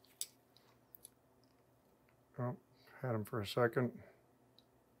 Oh, had him for a second.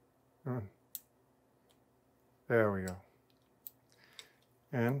 There we go.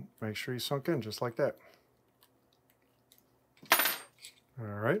 And make sure you sunk in just like that. All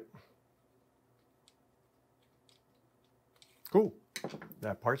right. Cool.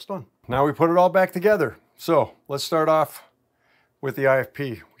 That part's done. Now we put it all back together. So let's start off with the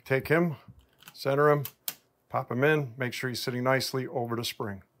IFP. We take him, center him, pop him in, make sure he's sitting nicely over the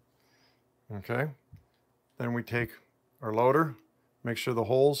spring. Okay. Then we take our loader, make sure the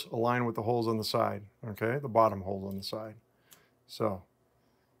holes align with the holes on the side. Okay, the bottom holes on the side. So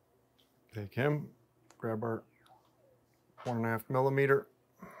take him, grab our 1.5 millimeter.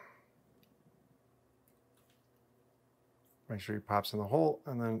 Make sure he pops in the hole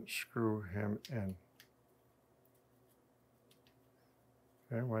and then screw him in.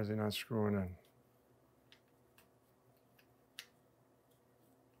 Okay, why is he not screwing in?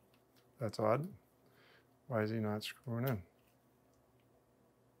 That's odd. Why is he not screwing in?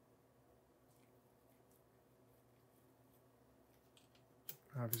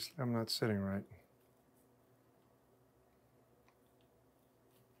 Obviously, I'm not sitting right.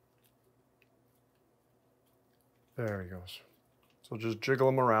 There he goes. So just jiggle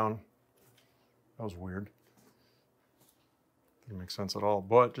him around. That was weird. Didn't make sense at all,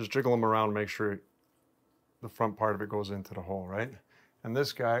 but just jiggle him around, make sure the front part of it goes into the hole, right? And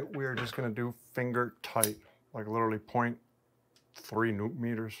this guy, we are just gonna do finger tight, like literally 0.3 Newton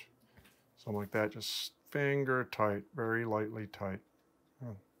meters, something like that. Just finger tight, very lightly tight.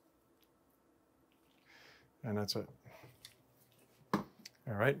 And that's it.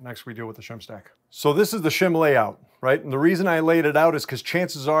 All right, next we deal with the shim stack. So this is the shim layout, right? And the reason I laid it out is because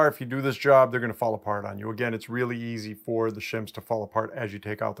chances are if you do this job, they're gonna fall apart on you. Again, it's really easy for the shims to fall apart as you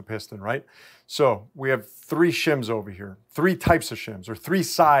take out the piston, right? So we have 3 shims over here, 3 types of shims, or 3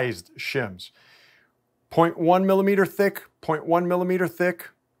 sized shims. 0.1 millimeter thick, 0.1 millimeter thick.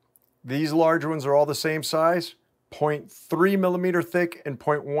 These large ones are all the same size, 0.3 millimeter thick and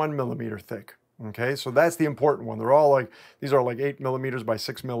 0.1 millimeter thick. Okay, so that's the important one. They're all like, these are like 8 millimeters by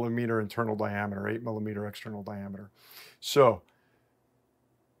 6 millimeter internal diameter, 8 millimeter external diameter. So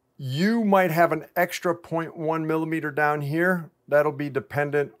you might have an extra 0.1 millimeter down here. That'll be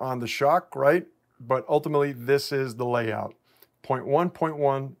dependent on the shock, right? But ultimately, this is the layout. 0.1,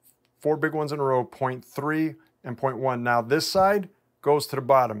 0.1, 4 big ones in a row, 0.3 and 0.1. Now this side goes to the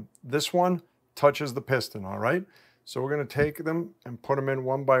bottom. This one touches the piston, all right? So we're gonna take them and put them in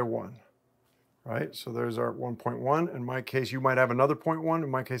one by one. Right, so there's our 1.1. In my case, you might have another 0.1.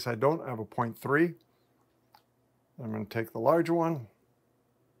 In my case, I don't. I have a 0.3. I'm going to take the large one,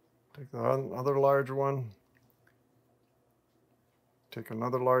 take the other large one, take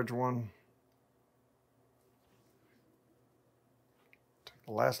another large one, take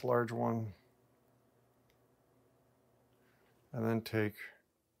the last large one, and then take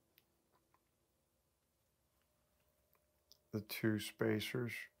the 2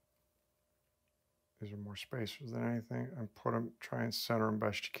 spacers. These are more spacers than anything, and put them, try and center them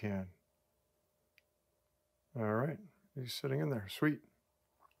best you can. All right, he's sitting in there, sweet.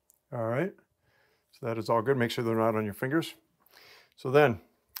 All right, so that is all good. Make sure they're not on your fingers. So then,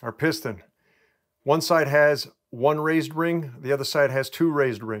 our piston. One side has 1 raised ring, the other side has 2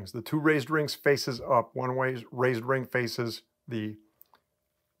 raised rings. The 2 raised rings faces up, 1 raised ring faces the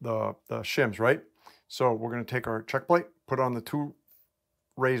shims, right? So we're gonna take our check plate, put on the 2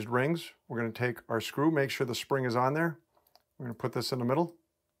 raised rings. We're going to take our screw, make sure the spring is on there. We're going to put this in the middle.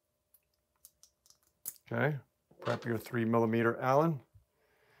 Okay, prep your 3 millimeter Allen.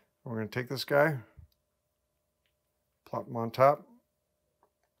 We're going to take this guy, plop him on top,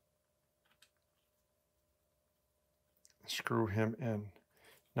 screw him in.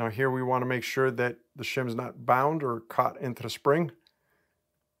 Now here we want to make sure that the shim's not bound or caught into the spring.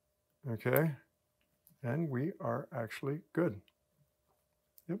 Okay, and we are actually good.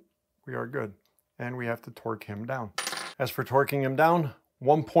 We are good. And we have to torque him down. As for torquing him down,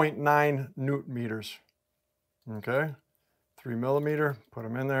 1.9 Newton meters. Okay, 3 millimeter, put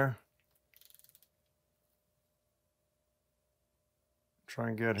him in there. Try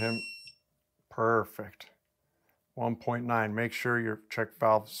and get him perfect. 1.9, make sure your check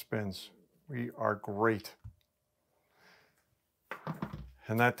valve spins. We are great.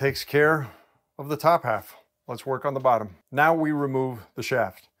 And that takes care of the top half. Let's work on the bottom. Now we remove the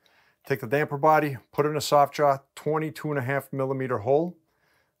shaft. Take the damper body, put it in a soft jaw, 22.5 millimeter hole.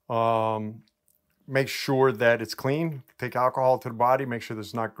 Make sure that it's clean. Take alcohol to the body, make sure that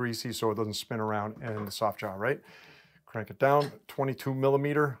it's not greasy so it doesn't spin around in the soft jaw, right? Crank it down, 22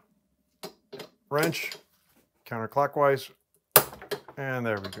 millimeter wrench, counterclockwise, and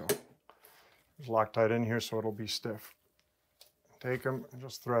there we go. It's Loctite in here so it'll be stiff. Take them and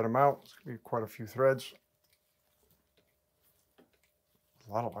just thread them out. It's gonna be quite a few threads.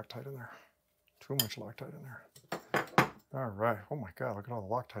 A lot of Loctite in there. Too much Loctite in there. All right. Oh my God, look at all the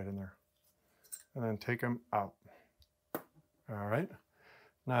Loctite in there. And then take them out. All right.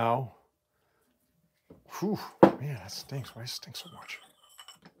 Now, whew, man, that stinks. Why does it stink so much?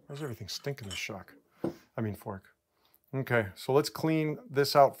 Why does everything stink in this fork? Okay, so let's clean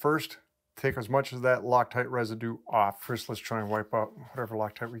this out first. Take as much of that Loctite residue off. First, let's try and wipe out whatever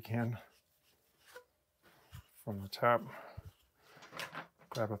Loctite we can from the top.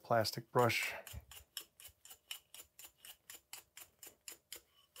 Grab a plastic brush.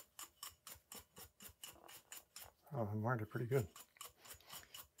 Oh, the marked it pretty good.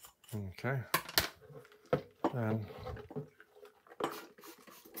 Okay. Then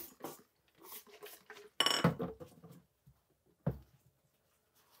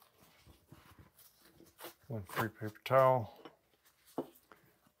Lint-free paper towel.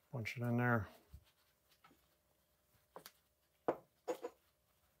 Bunch it in there.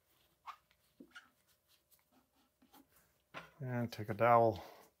 And take a dowel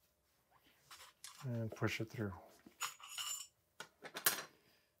and push it through.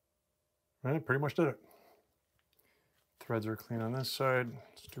 And it pretty much did it. Threads are clean on this side.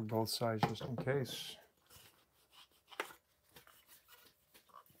 Let's do both sides just in case.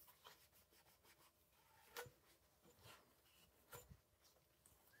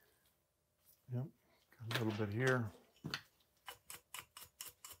 Yep, got a little bit here.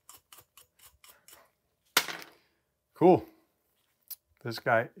 Cool. This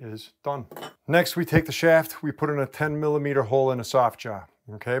guy is done. Next, we take the shaft, we put in a 10mm hole in a soft jaw.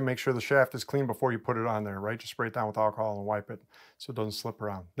 Okay, make sure the shaft is clean before you put it on there, right? Just spray it down with alcohol and wipe it so it doesn't slip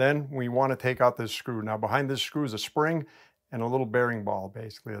around. Then we want to take out this screw. Now behind this screw is a spring and a little bearing ball,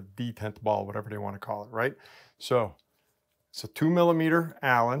 basically a detent ball, whatever they want to call it, right? So it's a 2mm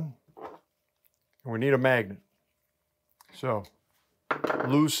Allen, and we need a magnet. So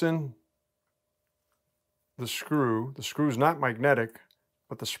loosen the screw. The screw's not magnetic,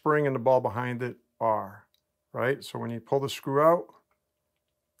 but the spring and the ball behind it are, right? So when you pull the screw out,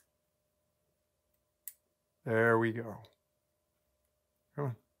 there we go. Come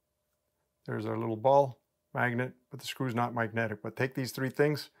on. There's our little ball magnet, but the screw's not magnetic. But take these three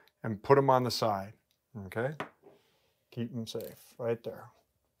things and put them on the side, okay? Keep them safe, right there.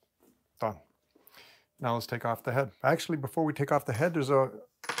 Done. Now let's take off the head. Actually, before we take off the head, there's a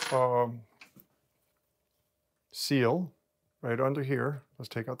seal right under here. Let's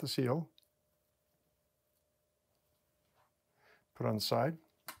take out the seal. Put it on the side.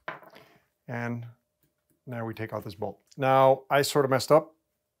 And now we take out this bolt. Now, I sort of messed up.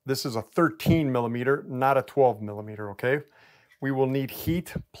 This is a 13mm, not a 12mm, okay? We will need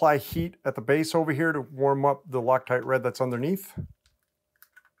heat, apply heat at the base over here to warm up the Loctite red that's underneath.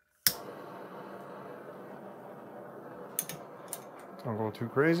 Don't go too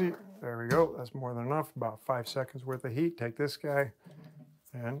crazy. There we go. That's more than enough. About 5 seconds worth of heat. Take this guy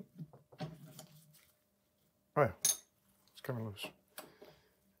and, oh yeah, it's coming loose.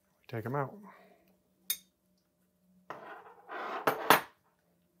 Take him out.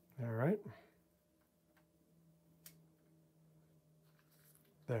 All right.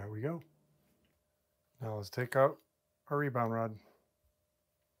 There we go. Now let's take out our rebound rod.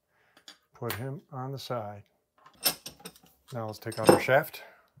 Put him on the side. Now let's take out our shaft.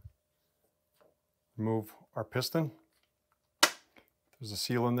 Remove our piston. There's a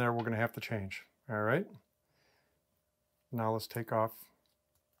seal in there we're going to have to change. All right. Now let's take off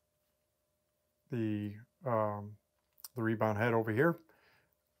the rebound head over here.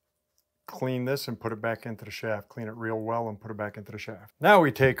 Clean this and put it back into the shaft. Clean it real well and put it back into the shaft. Now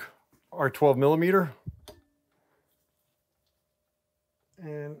we take our 12mm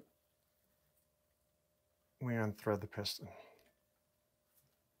and we unthread the piston.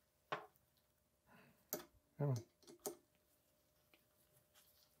 Come on.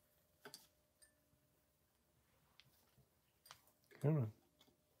 Come on.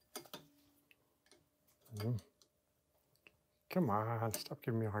 Come on, stop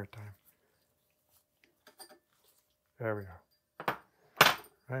giving me a hard time. There we go.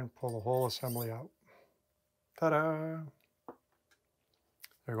 And pull the whole assembly out. Ta-da!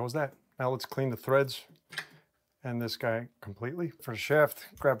 There goes that. Now let's clean the threads and this guy completely. For the shaft,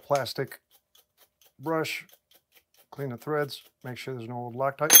 grab plastic brush, clean the threads, make sure there's no old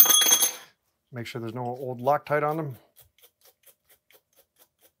Loctite. Make sure there's no old Loctite on them.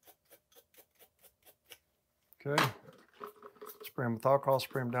 Okay. Spray them with alcohol,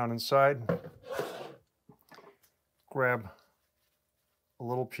 spray them down inside. Grab a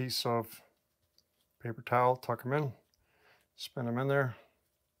little piece of paper towel, tuck them in, spin them in there.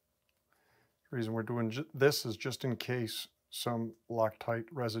 The reason we're doing this is just in case some Loctite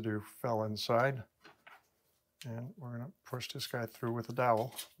residue fell inside. And we're going to push this guy through with a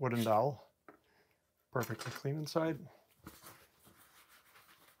dowel, wooden dowel. Perfectly clean inside.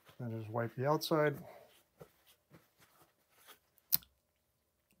 Then just wipe the outside.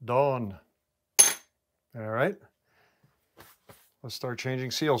 Done. All right. Let's start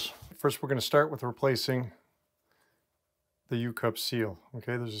changing seals. First, we're going to start with replacing the U-cup seal.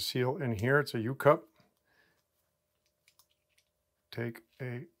 Okay, there's a seal in here. It's a U-cup. Take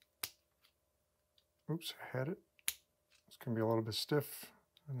a, oops, I had it. It's going to be a little bit stiff.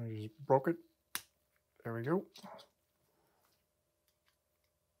 And I just broke it. There we go.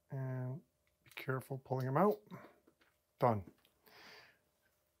 And be careful pulling them out. Done.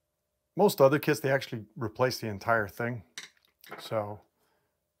 Most other kits, they actually replace the entire thing. So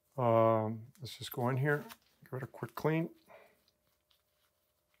Let's just go in here, give it a quick clean.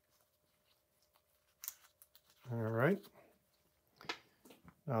 All right.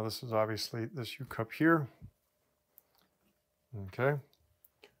 Now this is obviously this U-cup here. Okay.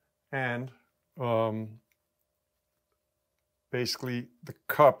 And basically the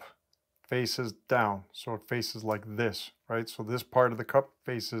cup faces down. So it faces like this, right? So this part of the cup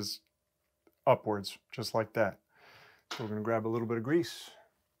faces upwards, just like that. So we're going to grab a little bit of grease,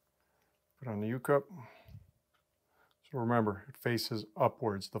 put on the U-cup. So remember, it faces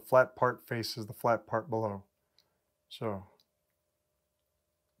upwards. The flat part faces the flat part below. So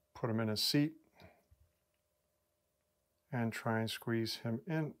put him in his seat and try and squeeze him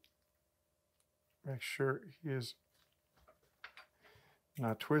in. Make sure he is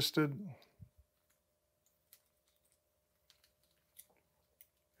not twisted.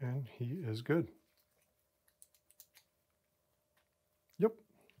 And he is good. Yep,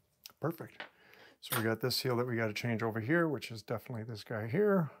 perfect. So we got this seal that we got to change over here, which is definitely this guy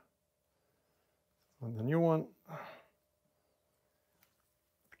here. And the new one.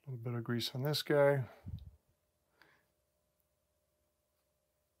 A little bit of grease on this guy.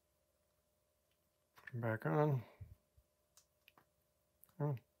 Put him back on.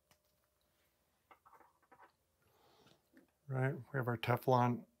 Right, we have our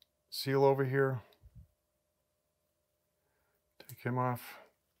Teflon seal over here. Take him off.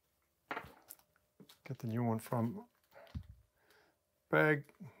 Get the new one from bag.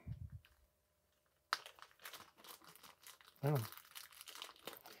 Oh.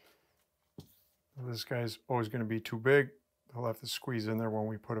 This guy's always going to be too big. He'll have to squeeze in there when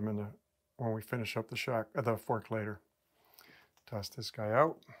we put him in when we finish up the fork later. Toss this guy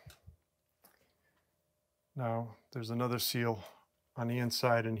out. Now there's another seal on the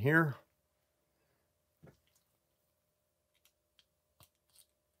inside in here.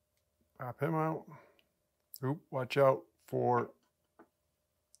 Pop him out. Oop, watch out for,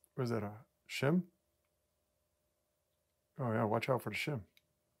 what is that, a shim? Oh yeah, watch out for the shim.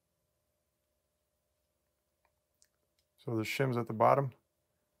 So the shim's at the bottom.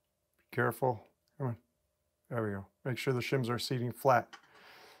 Be careful. Come on. There we go. Make sure the shims are seating flat.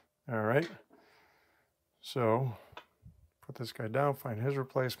 All right. So put this guy down, find his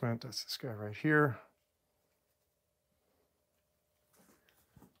replacement. That's this guy right here.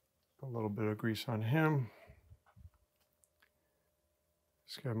 A little bit of grease on him.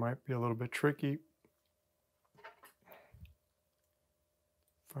 This guy might be a little bit tricky.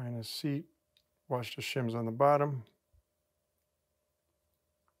 Find his seat. Watch the shims on the bottom.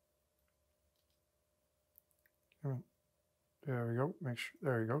 There we go. Make sure,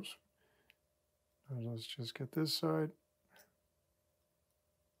 there he goes. Now let's just get this side.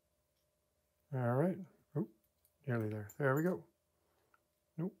 All right. Oop, nearly there. There we go.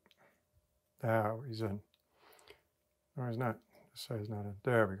 Nope. Now he's in. No, he's not. This side's not in.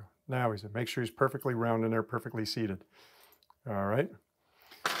 There we go. Now he's in. Make sure he's perfectly round in there, perfectly seated. All right.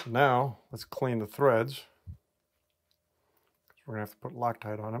 Now let's clean the threads. We're going to have to put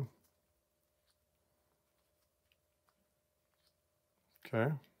Loctite on them.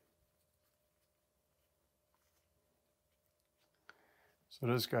 Okay. So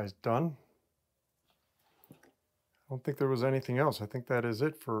this guy's done. I don't think there was anything else. I think that is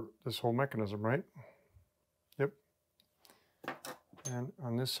it for this whole mechanism, right? Yep. And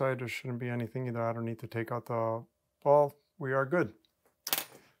on this side, there shouldn't be anything either. I don't need to take out the ball. We are good.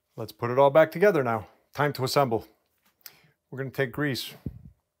 Let's put it all back together now. Time to assemble. We're going to take grease.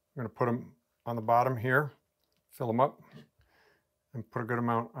 We're going to put them on the bottom here, fill them up, and put a good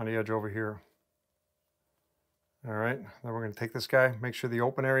amount on the edge over here. All right, then we're going to take this guy, make sure the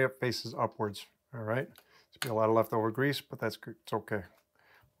open area faces upwards. All right, there's be a lot of leftover grease, but that's good. It's okay.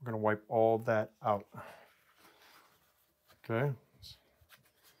 We're going to wipe all that out. Okay, let's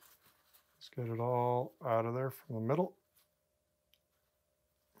get it all out of there from the middle.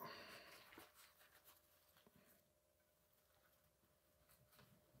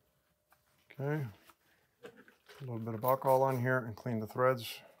 Okay, a little bit of alcohol on here and clean the threads.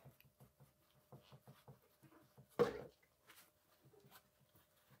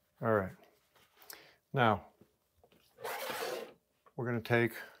 All right, now we're going to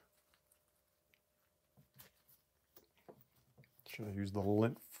take, should I use the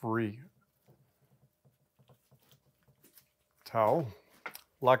lint-free towel?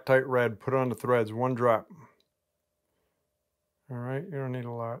 Loctite red, put it on the threads, 1 drop. All right, you don't need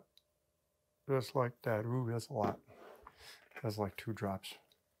a lot. Just like that. Ooh, that's a lot. That's like 2 drops.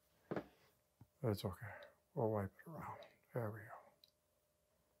 That's okay. We'll wipe it around. There we go.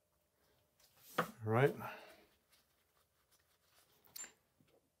 All right.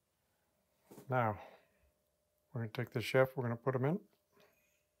 Now, we're going to take this shaft, we're going to put them in.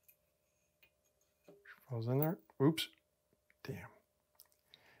 Falls in there. Oops. Damn.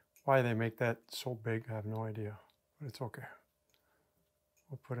 Why they make that so big, I have no idea. But it's okay.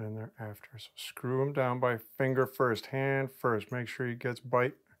 We'll put it in there after. So screw them down by finger first, hand first. Make sure he gets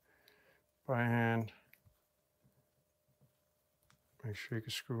bite by hand. Make sure you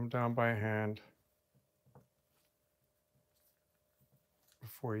can screw them down by hand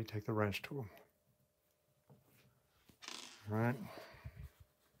before you take the wrench to them. All right.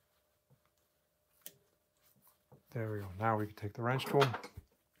 There we go. Now we can take the wrench to them.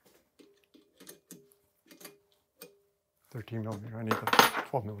 13 millimeter. I need the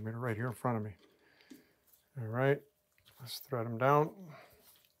 12 millimeter right here in front of me. All right. Let's thread them down.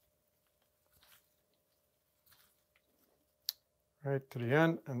 Right to the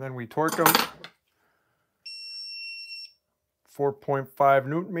end, and then we torque them. 4.5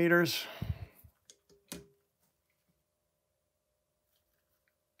 Newton meters.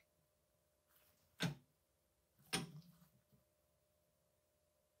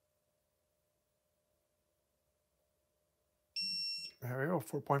 There we go,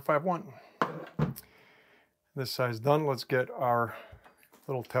 4.51. This side's done. Let's get our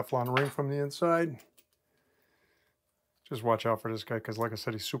little Teflon ring from the inside. Just watch out for this guy, because like I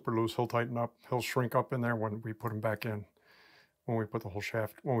said, he's super loose. He'll tighten up. He'll shrink up in there when we put him back in. When we put the whole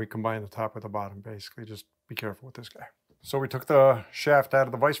shaft, when we combine the top with the bottom, basically. Just be careful with this guy. So we took the shaft out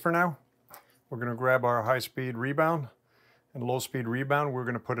of the vise for now. We're going to grab our high-speed rebound and low-speed rebound. We're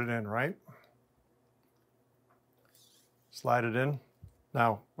going to put it in, right? Slide it in.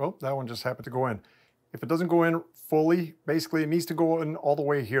 Now, well, that one just happened to go in. If it doesn't go in fully, basically it needs to go in all the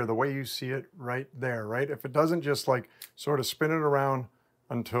way here, the way you see it right there, right? If it doesn't, just like sort of spin it around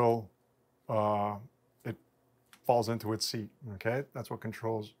until it falls into its seat, okay? That's what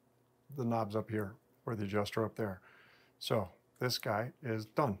controls the knobs up here, or the adjuster up there. So this guy is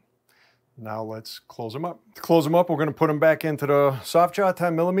done. Now let's close them up. To close them up, we're gonna put them back into the soft jaw,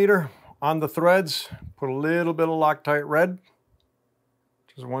 10 millimeter. On the threads, put a little bit of Loctite red,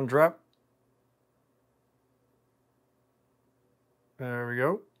 just one drop. There we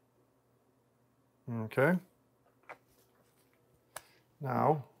go. Okay.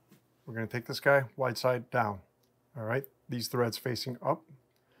 Now, we're going to take this guy wide side down. All right, these threads facing up.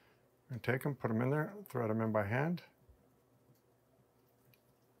 We're going to take them, put them in there, thread them in by hand.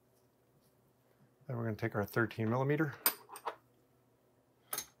 Then we're going to take our 13 millimeter.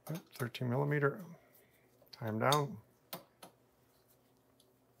 13 millimeter, tie them down.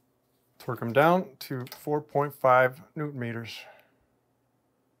 Torque them down to 4.5 Newton meters.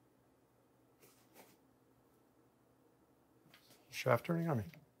 Shaft turning on me.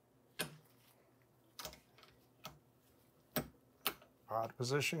 Odd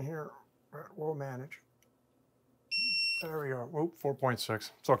position here, but we'll manage. There we go. Whoop,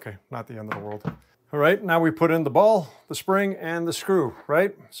 4.6. It's okay, not the end of the world. All right, now we put in the ball, the spring, and the screw,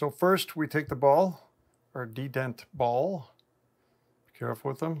 right? So first we take the ball, or dedent ball. Be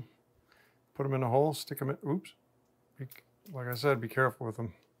careful with them. Put them in a hole, stick them in, oops. Like I said, be careful with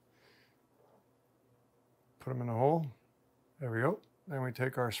them. Put them in a hole. There we go. Then we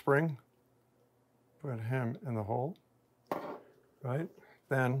take our spring, put him in the hole, right?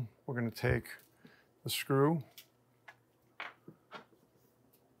 Then we're going to take the screw,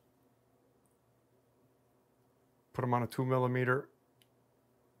 put them on a 2 millimeter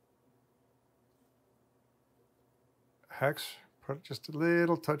hex, put just a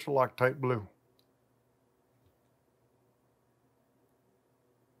little touch of Loctite blue.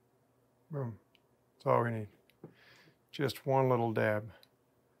 Boom. That's all we need. Just one little dab.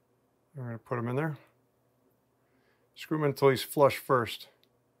 We're going to put him in there. Screw him until he's flush first.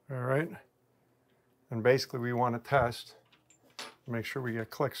 All right. And basically we want to test, make sure we get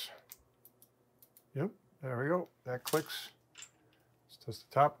clicks. Yep, there we go. That clicks. Let's test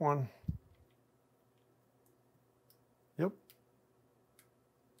the top one. Yep.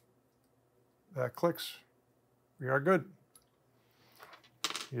 That clicks. We are good.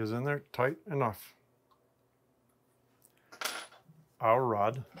 He is in there tight enough. Our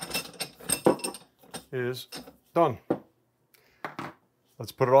rod is done.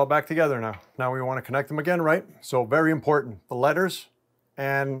 Let's put it all back together now. Now we want to connect them again, right? So very important, the letters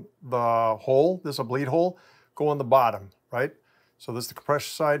and the hole, this is a bleed hole, go on the bottom, right? So this is the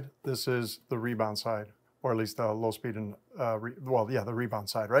compression side, this is the rebound side, or at least the low speed and, the rebound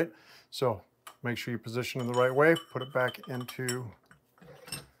side, right? So make sure you position it the right way, put it back into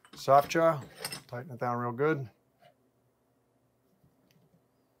soft jaw, tighten it down real good.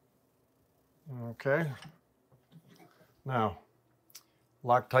 Okay. Now,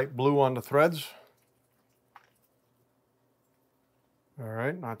 Loctite blue on the threads. All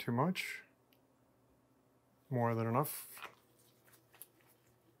right, not too much. More than enough.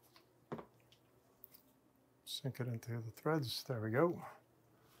 Sink it into the threads. There we go.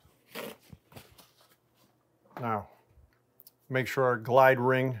 Now, make sure our glide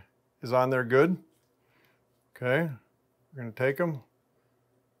ring is on there good. Okay, we're going to take them.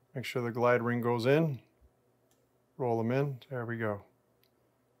 Make sure the glide ring goes in. Roll them in. There we go.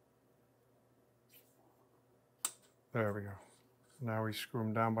 There we go. Now we screw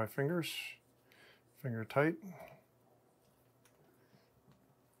them down by fingers. Finger tight.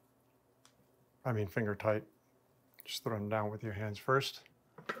 I mean finger tight. Just throw them down with your hands first.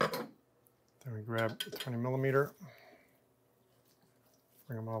 Then we grab the 20 millimeter.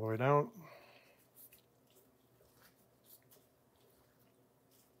 Bring them all the way down.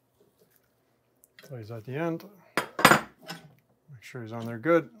 So he's at the end. Make sure he's on there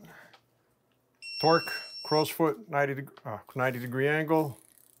good. Torque, crow's foot, 90 degree angle.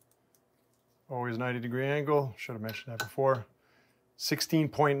 Always 90-degree angle. Should have mentioned that before.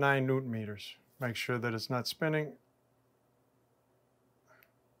 16.9 Newton meters. Make sure that it's not spinning.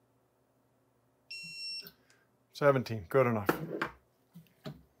 17, good enough.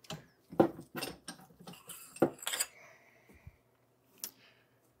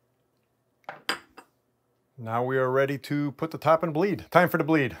 Now we are ready to put the top in bleed. Time for the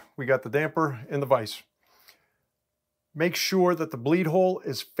bleed. We got the damper in the vise. Make sure that the bleed hole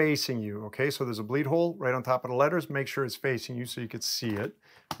is facing you, okay? So there's a bleed hole right on top of the letters. Make sure it's facing you so you can see it.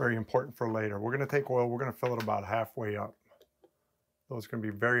 Very important for later. We're gonna take oil, we're gonna fill it about halfway up. So it's gonna be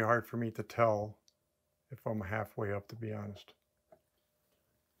very hard for me to tell if I'm halfway up, to be honest,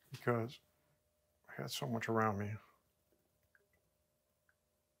 because I got so much around me.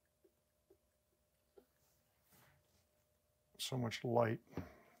 So much light,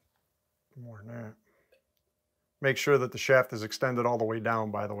 more than that. Make sure that the shaft is extended all the way down,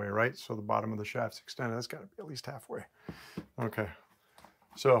 by the way, right? So the bottom of the shaft's extended. That's got to be at least halfway. Okay,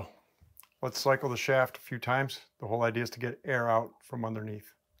 so let's cycle the shaft a few times. The whole idea is to get air out from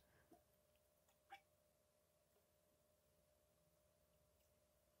underneath.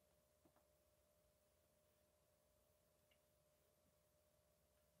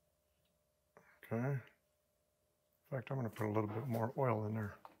 Okay. In fact, I'm going to put a little bit more oil in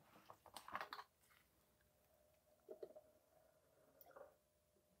there.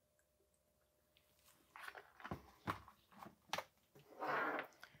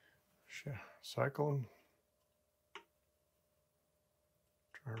 Cycle them.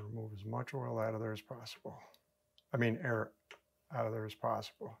 Try to remove as much oil out of there as possible. I mean, air out of there as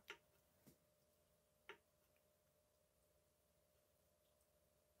possible.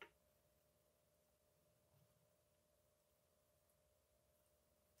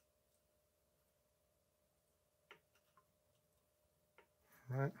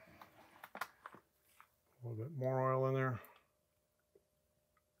 All right. A little bit more oil in there.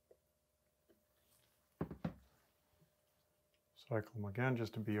 Cycle them again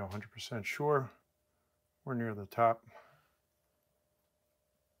just to be 100% sure we're near the top.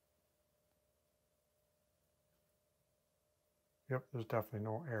 Yep, there's definitely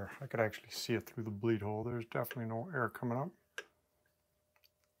no air. I could actually see it through the bleed hole. There's definitely no air coming up.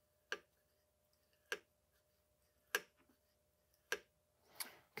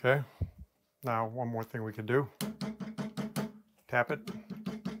 Okay, now one more thing we could do. Tap it.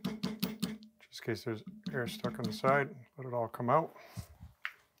 Just in case there's air stuck on the side, let it all come out.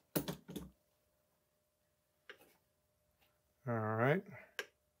 All right,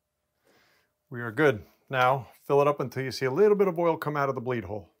 we are good. Now fill it up until you see a little bit of oil come out of the bleed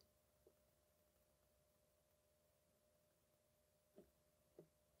hole.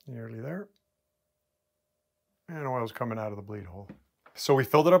 Nearly there. And oil's coming out of the bleed hole. So we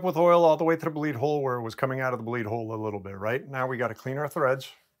filled it up with oil all the way to the bleed hole where it was coming out of the bleed hole a little bit, right? Now we got to clean our threads.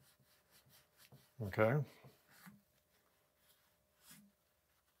 Okay.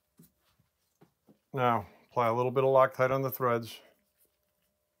 Now apply a little bit of Loctite on the threads.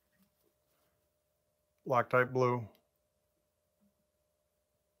 Loctite blue.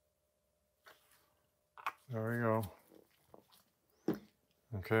 There we go.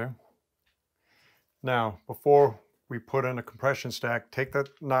 Okay. Now, before we put in a compression stack, take the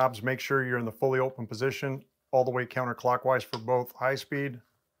knobs, make sure you're in the fully open position, all the way counterclockwise for both high speed.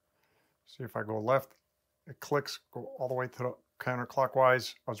 See if I go left, it clicks, go all the way to the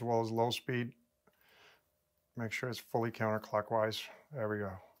counterclockwise as well as low speed. Make sure it's fully counterclockwise. There we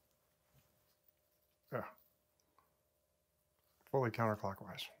go. Yeah. Fully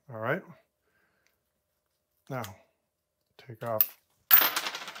counterclockwise. All right. Now, take off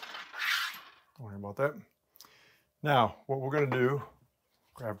Don't worry about that. Now, what we're going to do,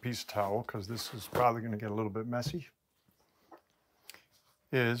 grab a piece of towel, because this is probably going to get a little bit messy,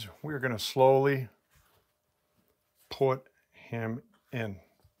 is we're going to slowly put him in.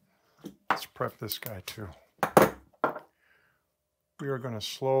 Let's prep this guy too. We are going to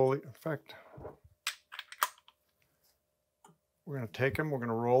slowly, in fact, we're going to take him, we're going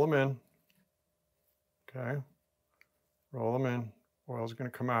to roll him in. Okay, roll him in. Oil's going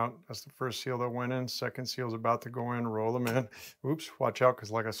to come out. That's the first seal that went in. Second seal's about to go in. Roll him in. Oops, watch out,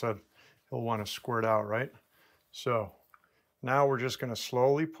 because like I said, he'll want to squirt out, right? So now we're just going to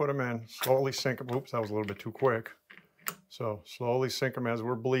slowly put him in, slowly sink him. Oops, that was a little bit too quick. So slowly sink him as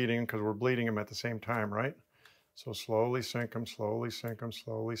we're bleeding, because we're bleeding him at the same time, right? So slowly sink him, slowly sink him,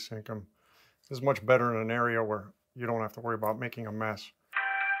 slowly sink him. This is much better in an area where you don't have to worry about making a mess.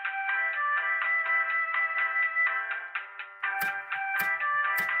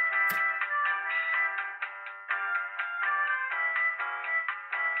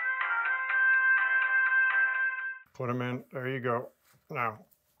 Put him in, there you go. Now,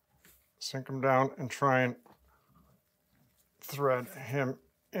 sink him down and try and thread him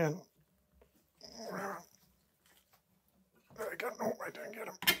in. No, I didn't get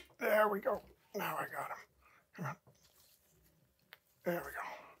him. There we go. Now I got him. Come on. There we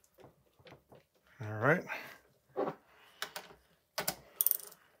go. All right.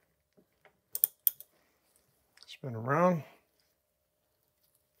 Spin around.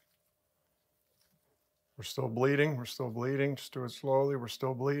 We're still bleeding. We're still bleeding. Just do it slowly. We're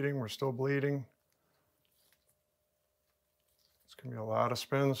still bleeding. We're still bleeding. It's going to be a lot of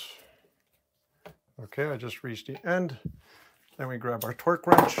spins. Okay, I just reached the end. Then we grab our torque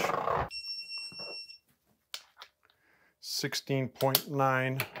wrench.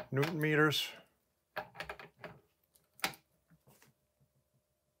 16.9 Newton meters.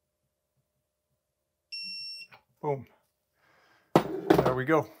 Boom. There we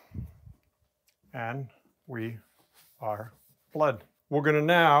go. And we are bled. We're going to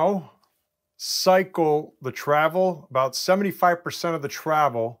now cycle the travel, about 75% of the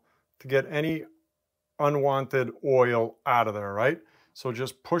travel, to get any unwanted oil out of there, right? So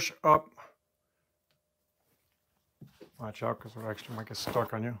just push up. Watch out, because it actually might get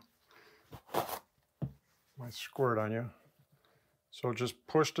stuck on you. Might squirt on you. So just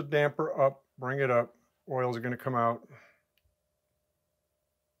push the damper up, bring it up. Oils are going to come out.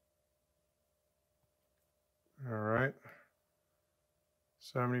 All right.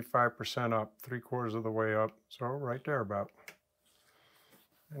 75% up, 3/4 of the way up. So right there about.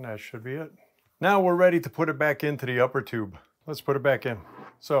 And that should be it. Now we're ready to put it back into the upper tube. Let's put it back in.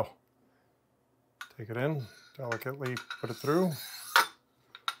 So, take it in, delicately put it through.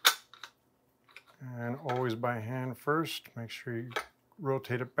 And always by hand first. Make sure you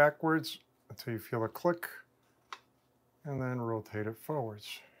rotate it backwards until you feel a click. And then rotate it forwards,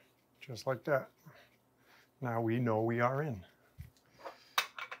 just like that. Now we know we are in.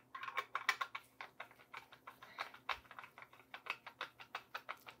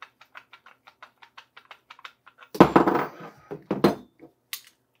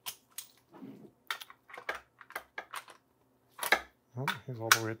 Oh, he's all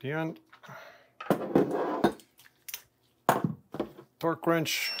the way at the end. Torque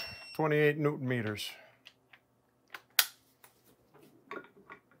wrench, 28 Newton meters.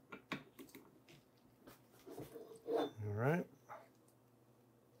 All right.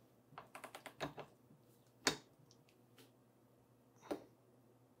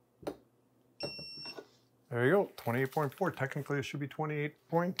 There you go, 28.4. Technically it should be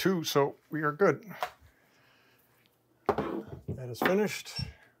 28.2, so we are good. That is finished.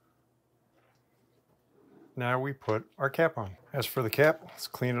 Now we put our cap on. As for the cap, let's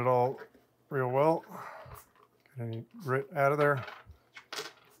clean it all real well. Get any grit out of there.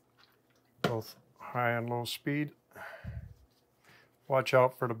 Both high and low speed. Watch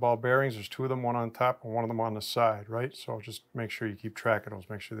out for the ball bearings. There's two of them, one on top and one of them on the side, right? So just make sure you keep track of those.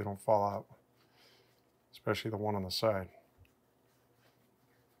 Make sure they don't fall out, especially the one on the side.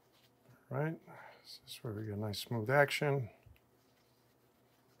 Right? This is where we get a nice smooth action.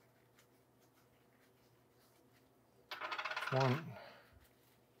 One.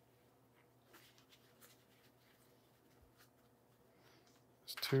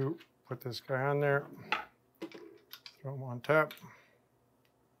 There's two. Put this guy on there. Throw him on top.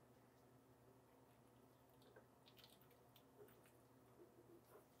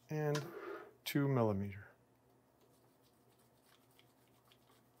 And 2 millimeter.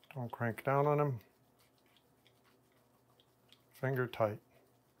 Don't crank down on him. Finger tight.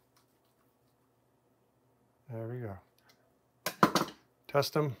 There we go.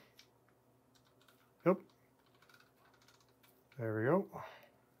 Test them. Yep. There we go.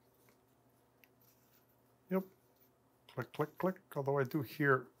 Yep. Click, click, click. Although I do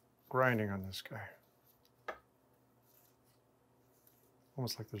hear grinding on this guy.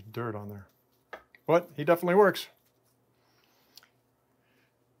 Almost like there's dirt on there. But he definitely works.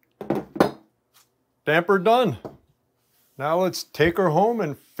 Damper done. Now let's take her home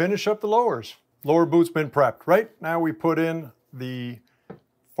and finish up the lowers. Lower boot's been prepped, right? Now we put in the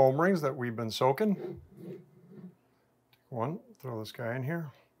foam rings that we've been soaking. Take one, throw this guy in here.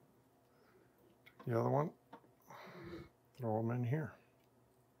 The other one, throw him in here.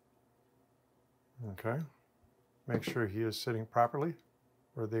 Okay. Make sure he is sitting properly,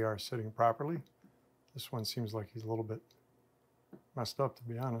 or they are sitting properly. This one seems like he's a little bit messed up, to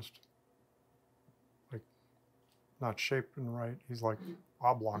be honest. Like, not shaped and right. He's like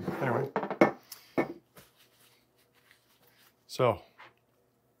oblong. Anyway. So,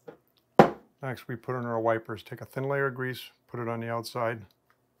 next we put in our wipers. Take a thin layer of grease, put it on the outside.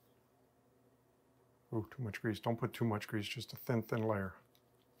 Ooh, too much grease. Don't put too much grease, just a thin, thin layer.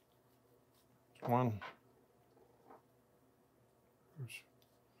 One. Oops.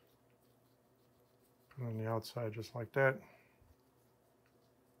 Put it on the outside just like that.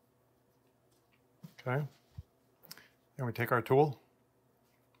 Okay. Then we take our tool.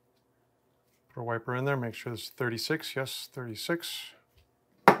 Put a wiper in there, make sure this is 36. Yes, 36.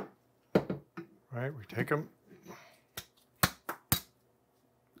 All right, we take them.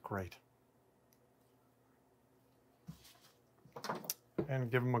 Great.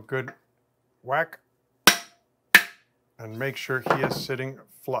 And give him a good whack. And make sure he is sitting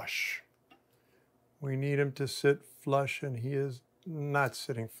flush. We need him to sit flush, and he is not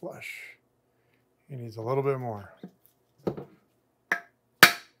sitting flush. He needs a little bit more.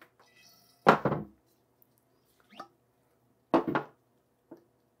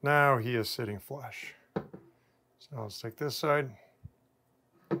 Now he is sitting flush. So let's take this side.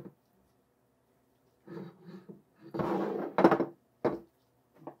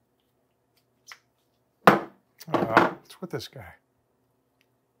 What's with this guy?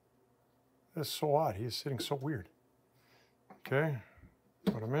 That's so odd. He is sitting so weird. Okay,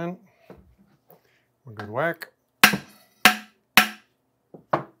 put him in. One good whack.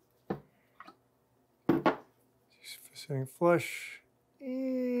 He's sitting flush.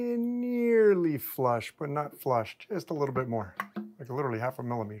 Nearly flush, but not flush. Just a little bit more, like literally 0.5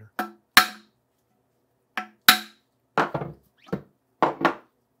 millimeter.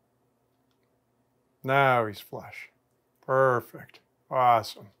 Now he's flush. Perfect.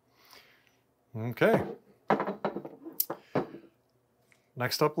 Awesome. Okay.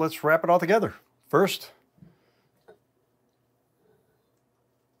 Next up, let's wrap it all together. First,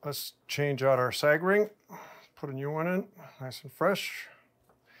 let's change out our sag ring. Put a new one in, nice and fresh.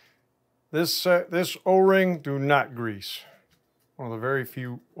 This O-ring, do not grease. One of the very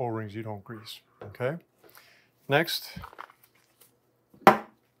few O-rings you don't grease, okay? Next,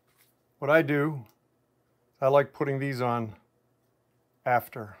 what I do, I like putting these on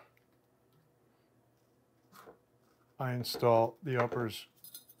after I install the uppers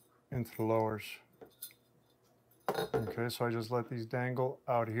into the lowers. Okay, so I just let these dangle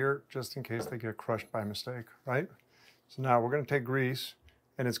out here just in case they get crushed by mistake, right? So now we're going to take grease,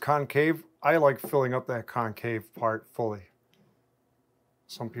 and it's concave. I like filling up that concave part fully.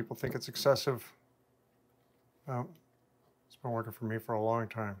 Some people think it's excessive. It's been working for me for a long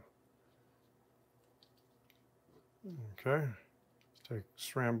time. Okay, let's take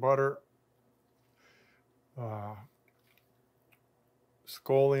SRAM butter,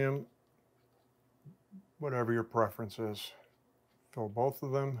 scolium, whatever your preference is. Fill both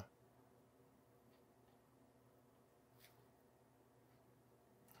of them.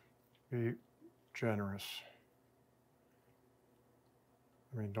 Be generous.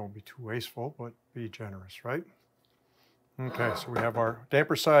 I mean, don't be too wasteful, but be generous, right? Okay, so we have our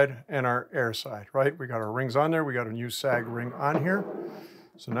damper side and our air side, right? We got our rings on there. We got a new sag ring on here.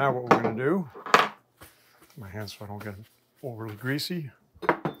 So now what we're going to do, my hands so I don't get overly greasy.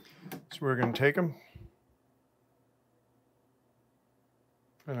 So we're going to take them,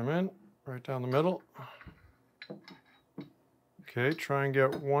 put them in right down the middle. Okay, try and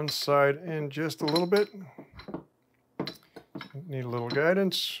get one side in just a little bit. Need a little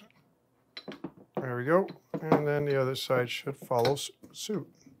guidance. There we go. And then the other side should follow suit.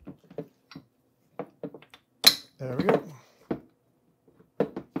 There we go.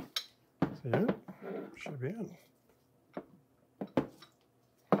 See it? Should be in.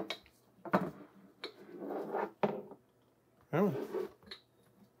 Come on.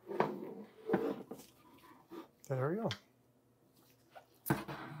 There we go.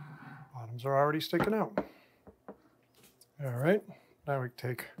 Bottom's bottoms are already sticking out. All right, now we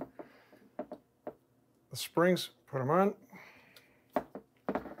take the springs, put them on.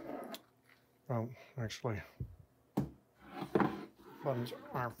 Well, actually, buttons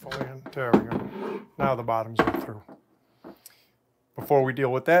aren't fully in. There we go. Now the bottoms are through. Before we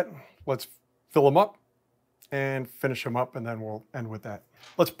deal with that, let's fill them up and finish them up, and then we'll end with that.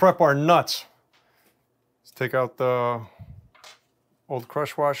 Let's prep our nuts. Let's take out the old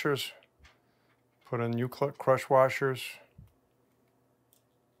crush washers, put in new crush washers.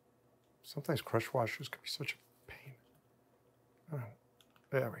 Sometimes crush washers can be such a pain.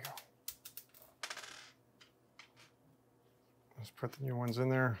 There we go. Let's put the new ones in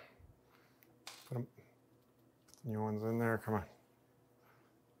there. Put the new ones in there, come on.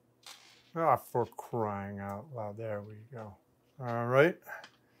 Ah, for crying out loud, there we go. All right,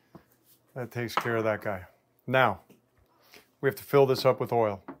 that takes care of that guy. Now, we have to fill this up with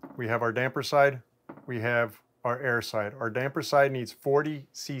oil. We have our damper side, we have our air side. Our damper side needs 40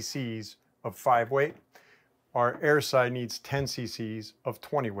 cc's of 5 weight. Our air side needs 10 cc's of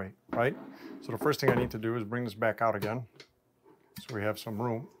 20 weight, right? So the first thing I need to do is bring this back out again, so we have some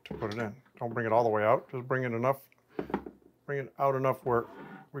room to put it in. Don't bring it all the way out, just bring it out enough where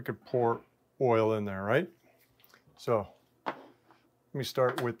we could pour oil in there, right? So let me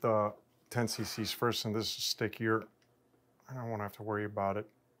start with 10 cc's first, and this is stickier. I don't want to have to worry about it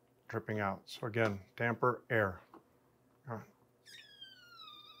dripping out. So again, damper, air. All right.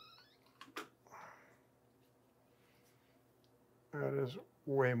 That is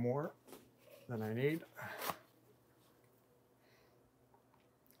way more than I need.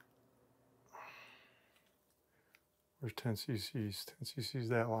 There's 10 cc's. 10 cc's,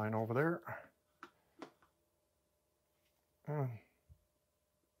 that line over there.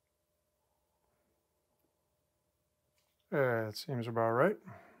 Yeah, it seems about right.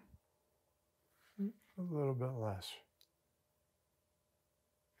 A little bit less.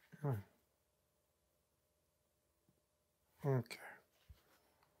 Okay.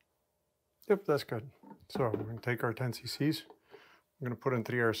 Yep, that's good. So we're going to take our 10 cc's. I'm going to put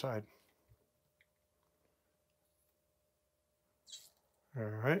into the air side. All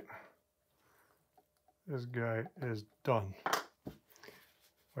right. This guy is done.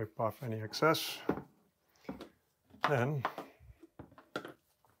 Wipe off any excess. Then I'm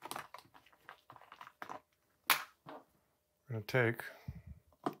going to take,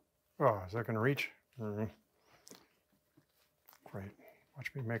 oh, is that going to reach? Mm-hmm. Great.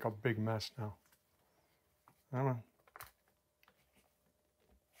 Watch me make a big mess now. Come on.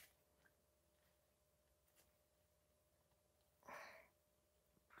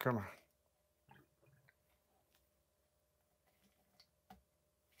 Come on.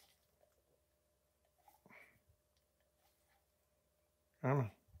 Come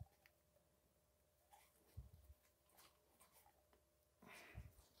on.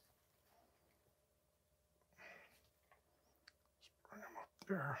 Let's bring them up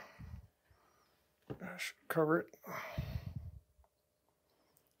there. That should cover it.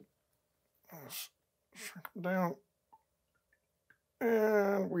 Let's shrink them down.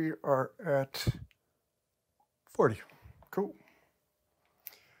 And we are at 40. Cool.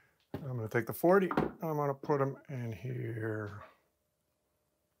 I'm going to take the 40. I'm going to put them in here.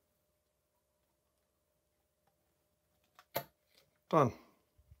 Done.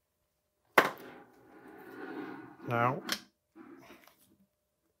 Now,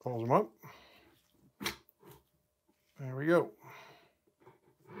 close them up. There we go.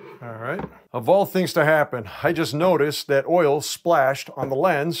 All right. Of all things to happen, I just noticed that oil splashed on the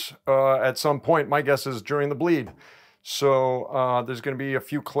lens at some point. My guess is during the bleed. So there's going to be a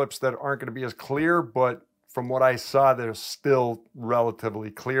few clips that aren't going to be as clear, but from what I saw, they're still relatively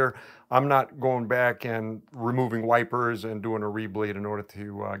clear. I'm not going back and removing wipers and doing a rebleed in order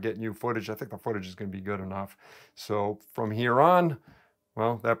to get new footage. I think the footage is going to be good enough. So from here on,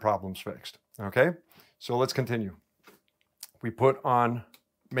 well, that problem's fixed. Okay, so let's continue. We put on,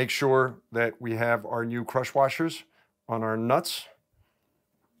 make sure that we have our new crush washers on our nuts.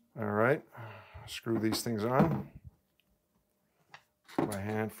 All right, screw these things on. By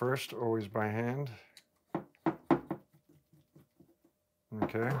hand first, always by hand.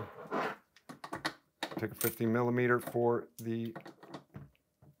 Okay, take a 50 millimeter for the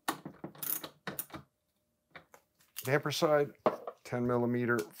damper side, 10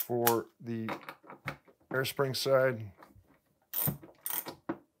 millimeter for the air spring side,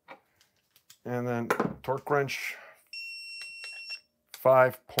 and then torque wrench,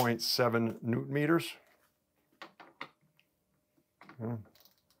 5.7 Newton meters. All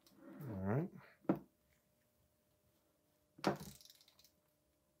right.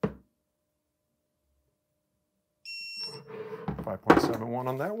 5.71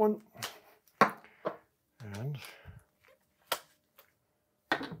 on that one. And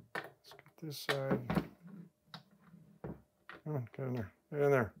let's get this side. Come on, get in there. Get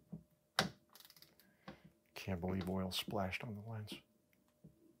in there. Can't believe oil splashed on the lens.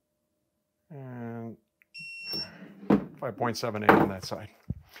 And 5.78 on that side.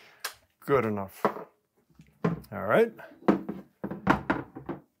 Good enough. All right.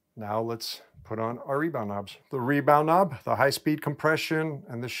 Now let's put on our rebound knobs. The rebound knob, the high speed compression,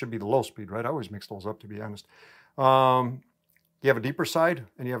 and this should be the low speed, right? I always mix those up, to be honest. You have a deeper side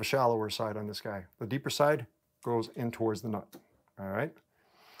and you have a shallower side on this guy. The deeper side goes in towards the nut. All right.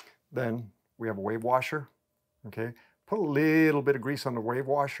 Then we have a wave washer. Okay. Put a little bit of grease on the wave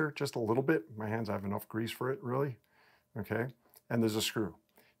washer, just a little bit. My hands have enough grease for it, really. Okay. And there's a screw.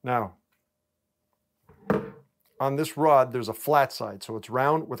 Now, on this rod, there's a flat side. So it's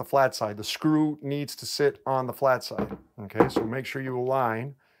round with a flat side. The screw needs to sit on the flat side. Okay. So make sure you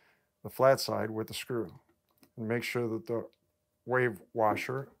align the flat side with the screw. And make sure that the wave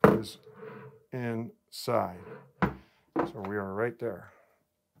washer is inside. So we are right there.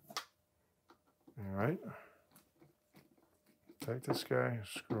 All right. Take this guy,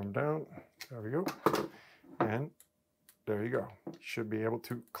 screw him down. There we go. And there you go. Should be able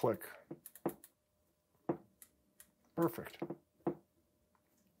to click. Perfect.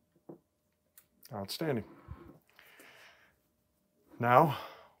 Outstanding. Now,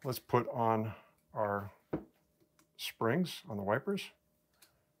 let's put on our springs on the wipers.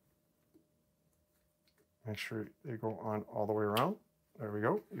 Make sure they go on all the way around. There we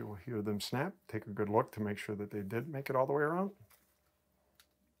go. You will hear them snap. Take a good look to make sure that they did make it all the way around.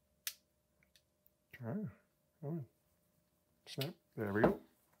 Okay. Snap. There we go.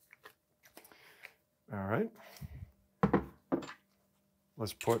 All right.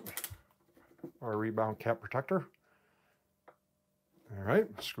 Let's put our rebound cap protector. All right.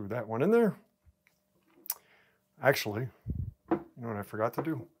 Screw that one in there. Actually, you know what I forgot to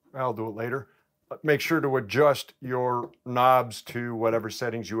do? I'll do it later. Make sure to adjust your knobs to whatever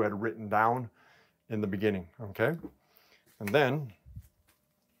settings you had written down in the beginning, okay? And then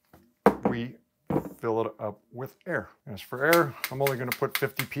we fill it up with air. As for air, I'm only gonna put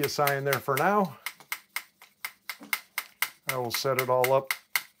 50 PSI in there for now. I will set it all up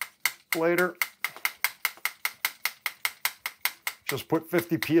later. Just put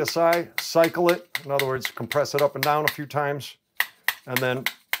 50 PSI, cycle it. In other words, compress it up and down a few times, and then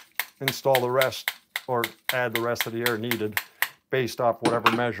install the rest or add the rest of the air needed based off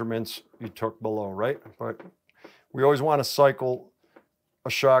whatever measurements you took below, right? But we always want to cycle a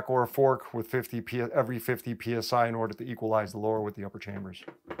shock or a fork with every 50 PSI in order to equalize the lower with the upper chambers.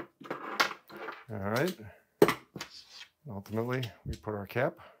 All right. Ultimately, we put our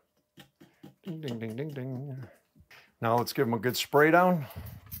cap. Ding, ding, ding, ding, ding. Now let's give them a good spray down.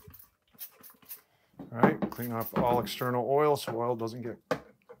 All right, clean off all external oil so oil doesn't get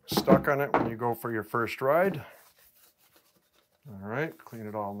stuck on it when you go for your first ride. All right, clean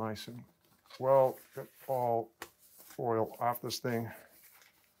it all nice and well. Get all oil off this thing.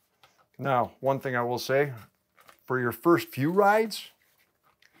 Now, one thing I will say, for your first few rides,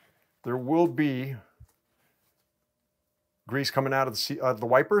 there will be grease coming out of the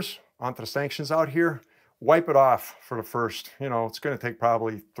wipers onto the stanchions out here. Wipe it off for the first, it's going to take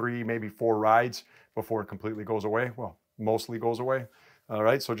probably 3, maybe 4 rides before it completely goes away. Well, mostly goes away. All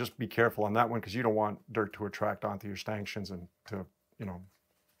right, so just be careful on that one because you don't want dirt to attract onto your stanchions and to,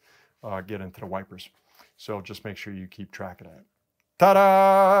 get into the wipers. So just make sure you keep track of that.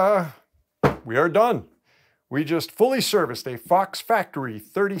 Ta-da! We are done. We just fully serviced a Fox Factory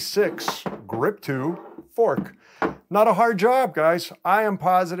 36 Grip 2 fork. Not a hard job, guys. I am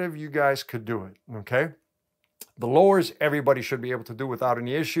positive you guys could do it, okay? The lowers, everybody should be able to do without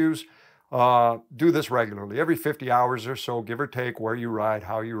any issues. Do this regularly, every 50 hours or so, give or take, where you ride,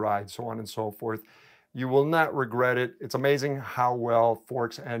 how you ride, so on and so forth. You will not regret it. It's amazing how well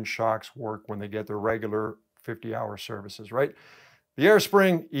forks and shocks work when they get their regular 50-hour services, right? The air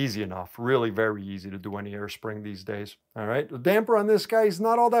spring, easy enough. Really very easy to do any air spring these days, all right? The damper on this guy is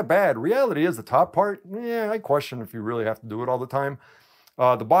not all that bad. Reality is the top part, I question if you really have to do it all the time.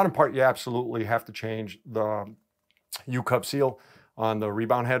 The bottom part, you absolutely have to change the U-cup seal on the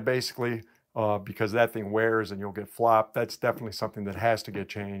rebound head, basically, because that thing wears and you'll get flopped. That's definitely something that has to get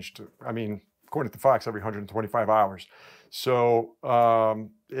changed. I mean, according to Fox, every 125 hours. So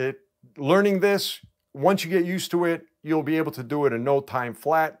learning this, once you get used to it, you'll be able to do it in no time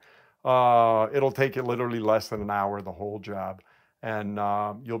flat. It'll take you literally less than an hour, the whole job. And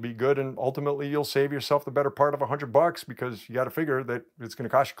you'll be good, and ultimately you'll save yourself the better part of $100 because you got to figure that it's going to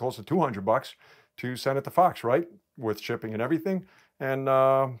cost you close to $200 to send it to Fox, right? With shipping and everything. And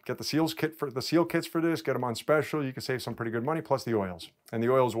get the seal kits for this, get them on special. You can save some pretty good money, plus the oils. And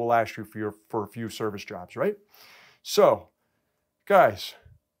the oils will last you for a few service jobs, right? So, guys,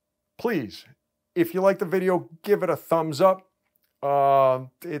 please, if you like the video, give it a thumbs up.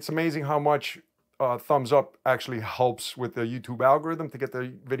 It's amazing how much thumbs up actually helps with the YouTube algorithm to get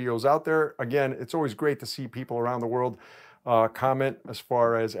the videos out there. Again, it's always great to see people around the world comment as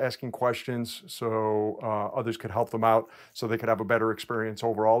far as asking questions, so others could help them out, so they could have a better experience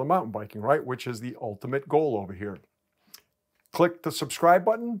overall in mountain biking, right? Which is the ultimate goal over here. Click the subscribe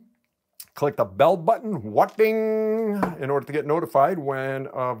button. Click the bell button, ding, in order to get notified when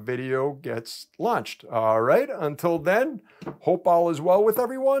a video gets launched. All right, until then, hope all is well with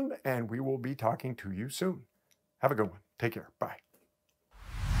everyone, and we will be talking to you soon. Have a good one. Take care. Bye.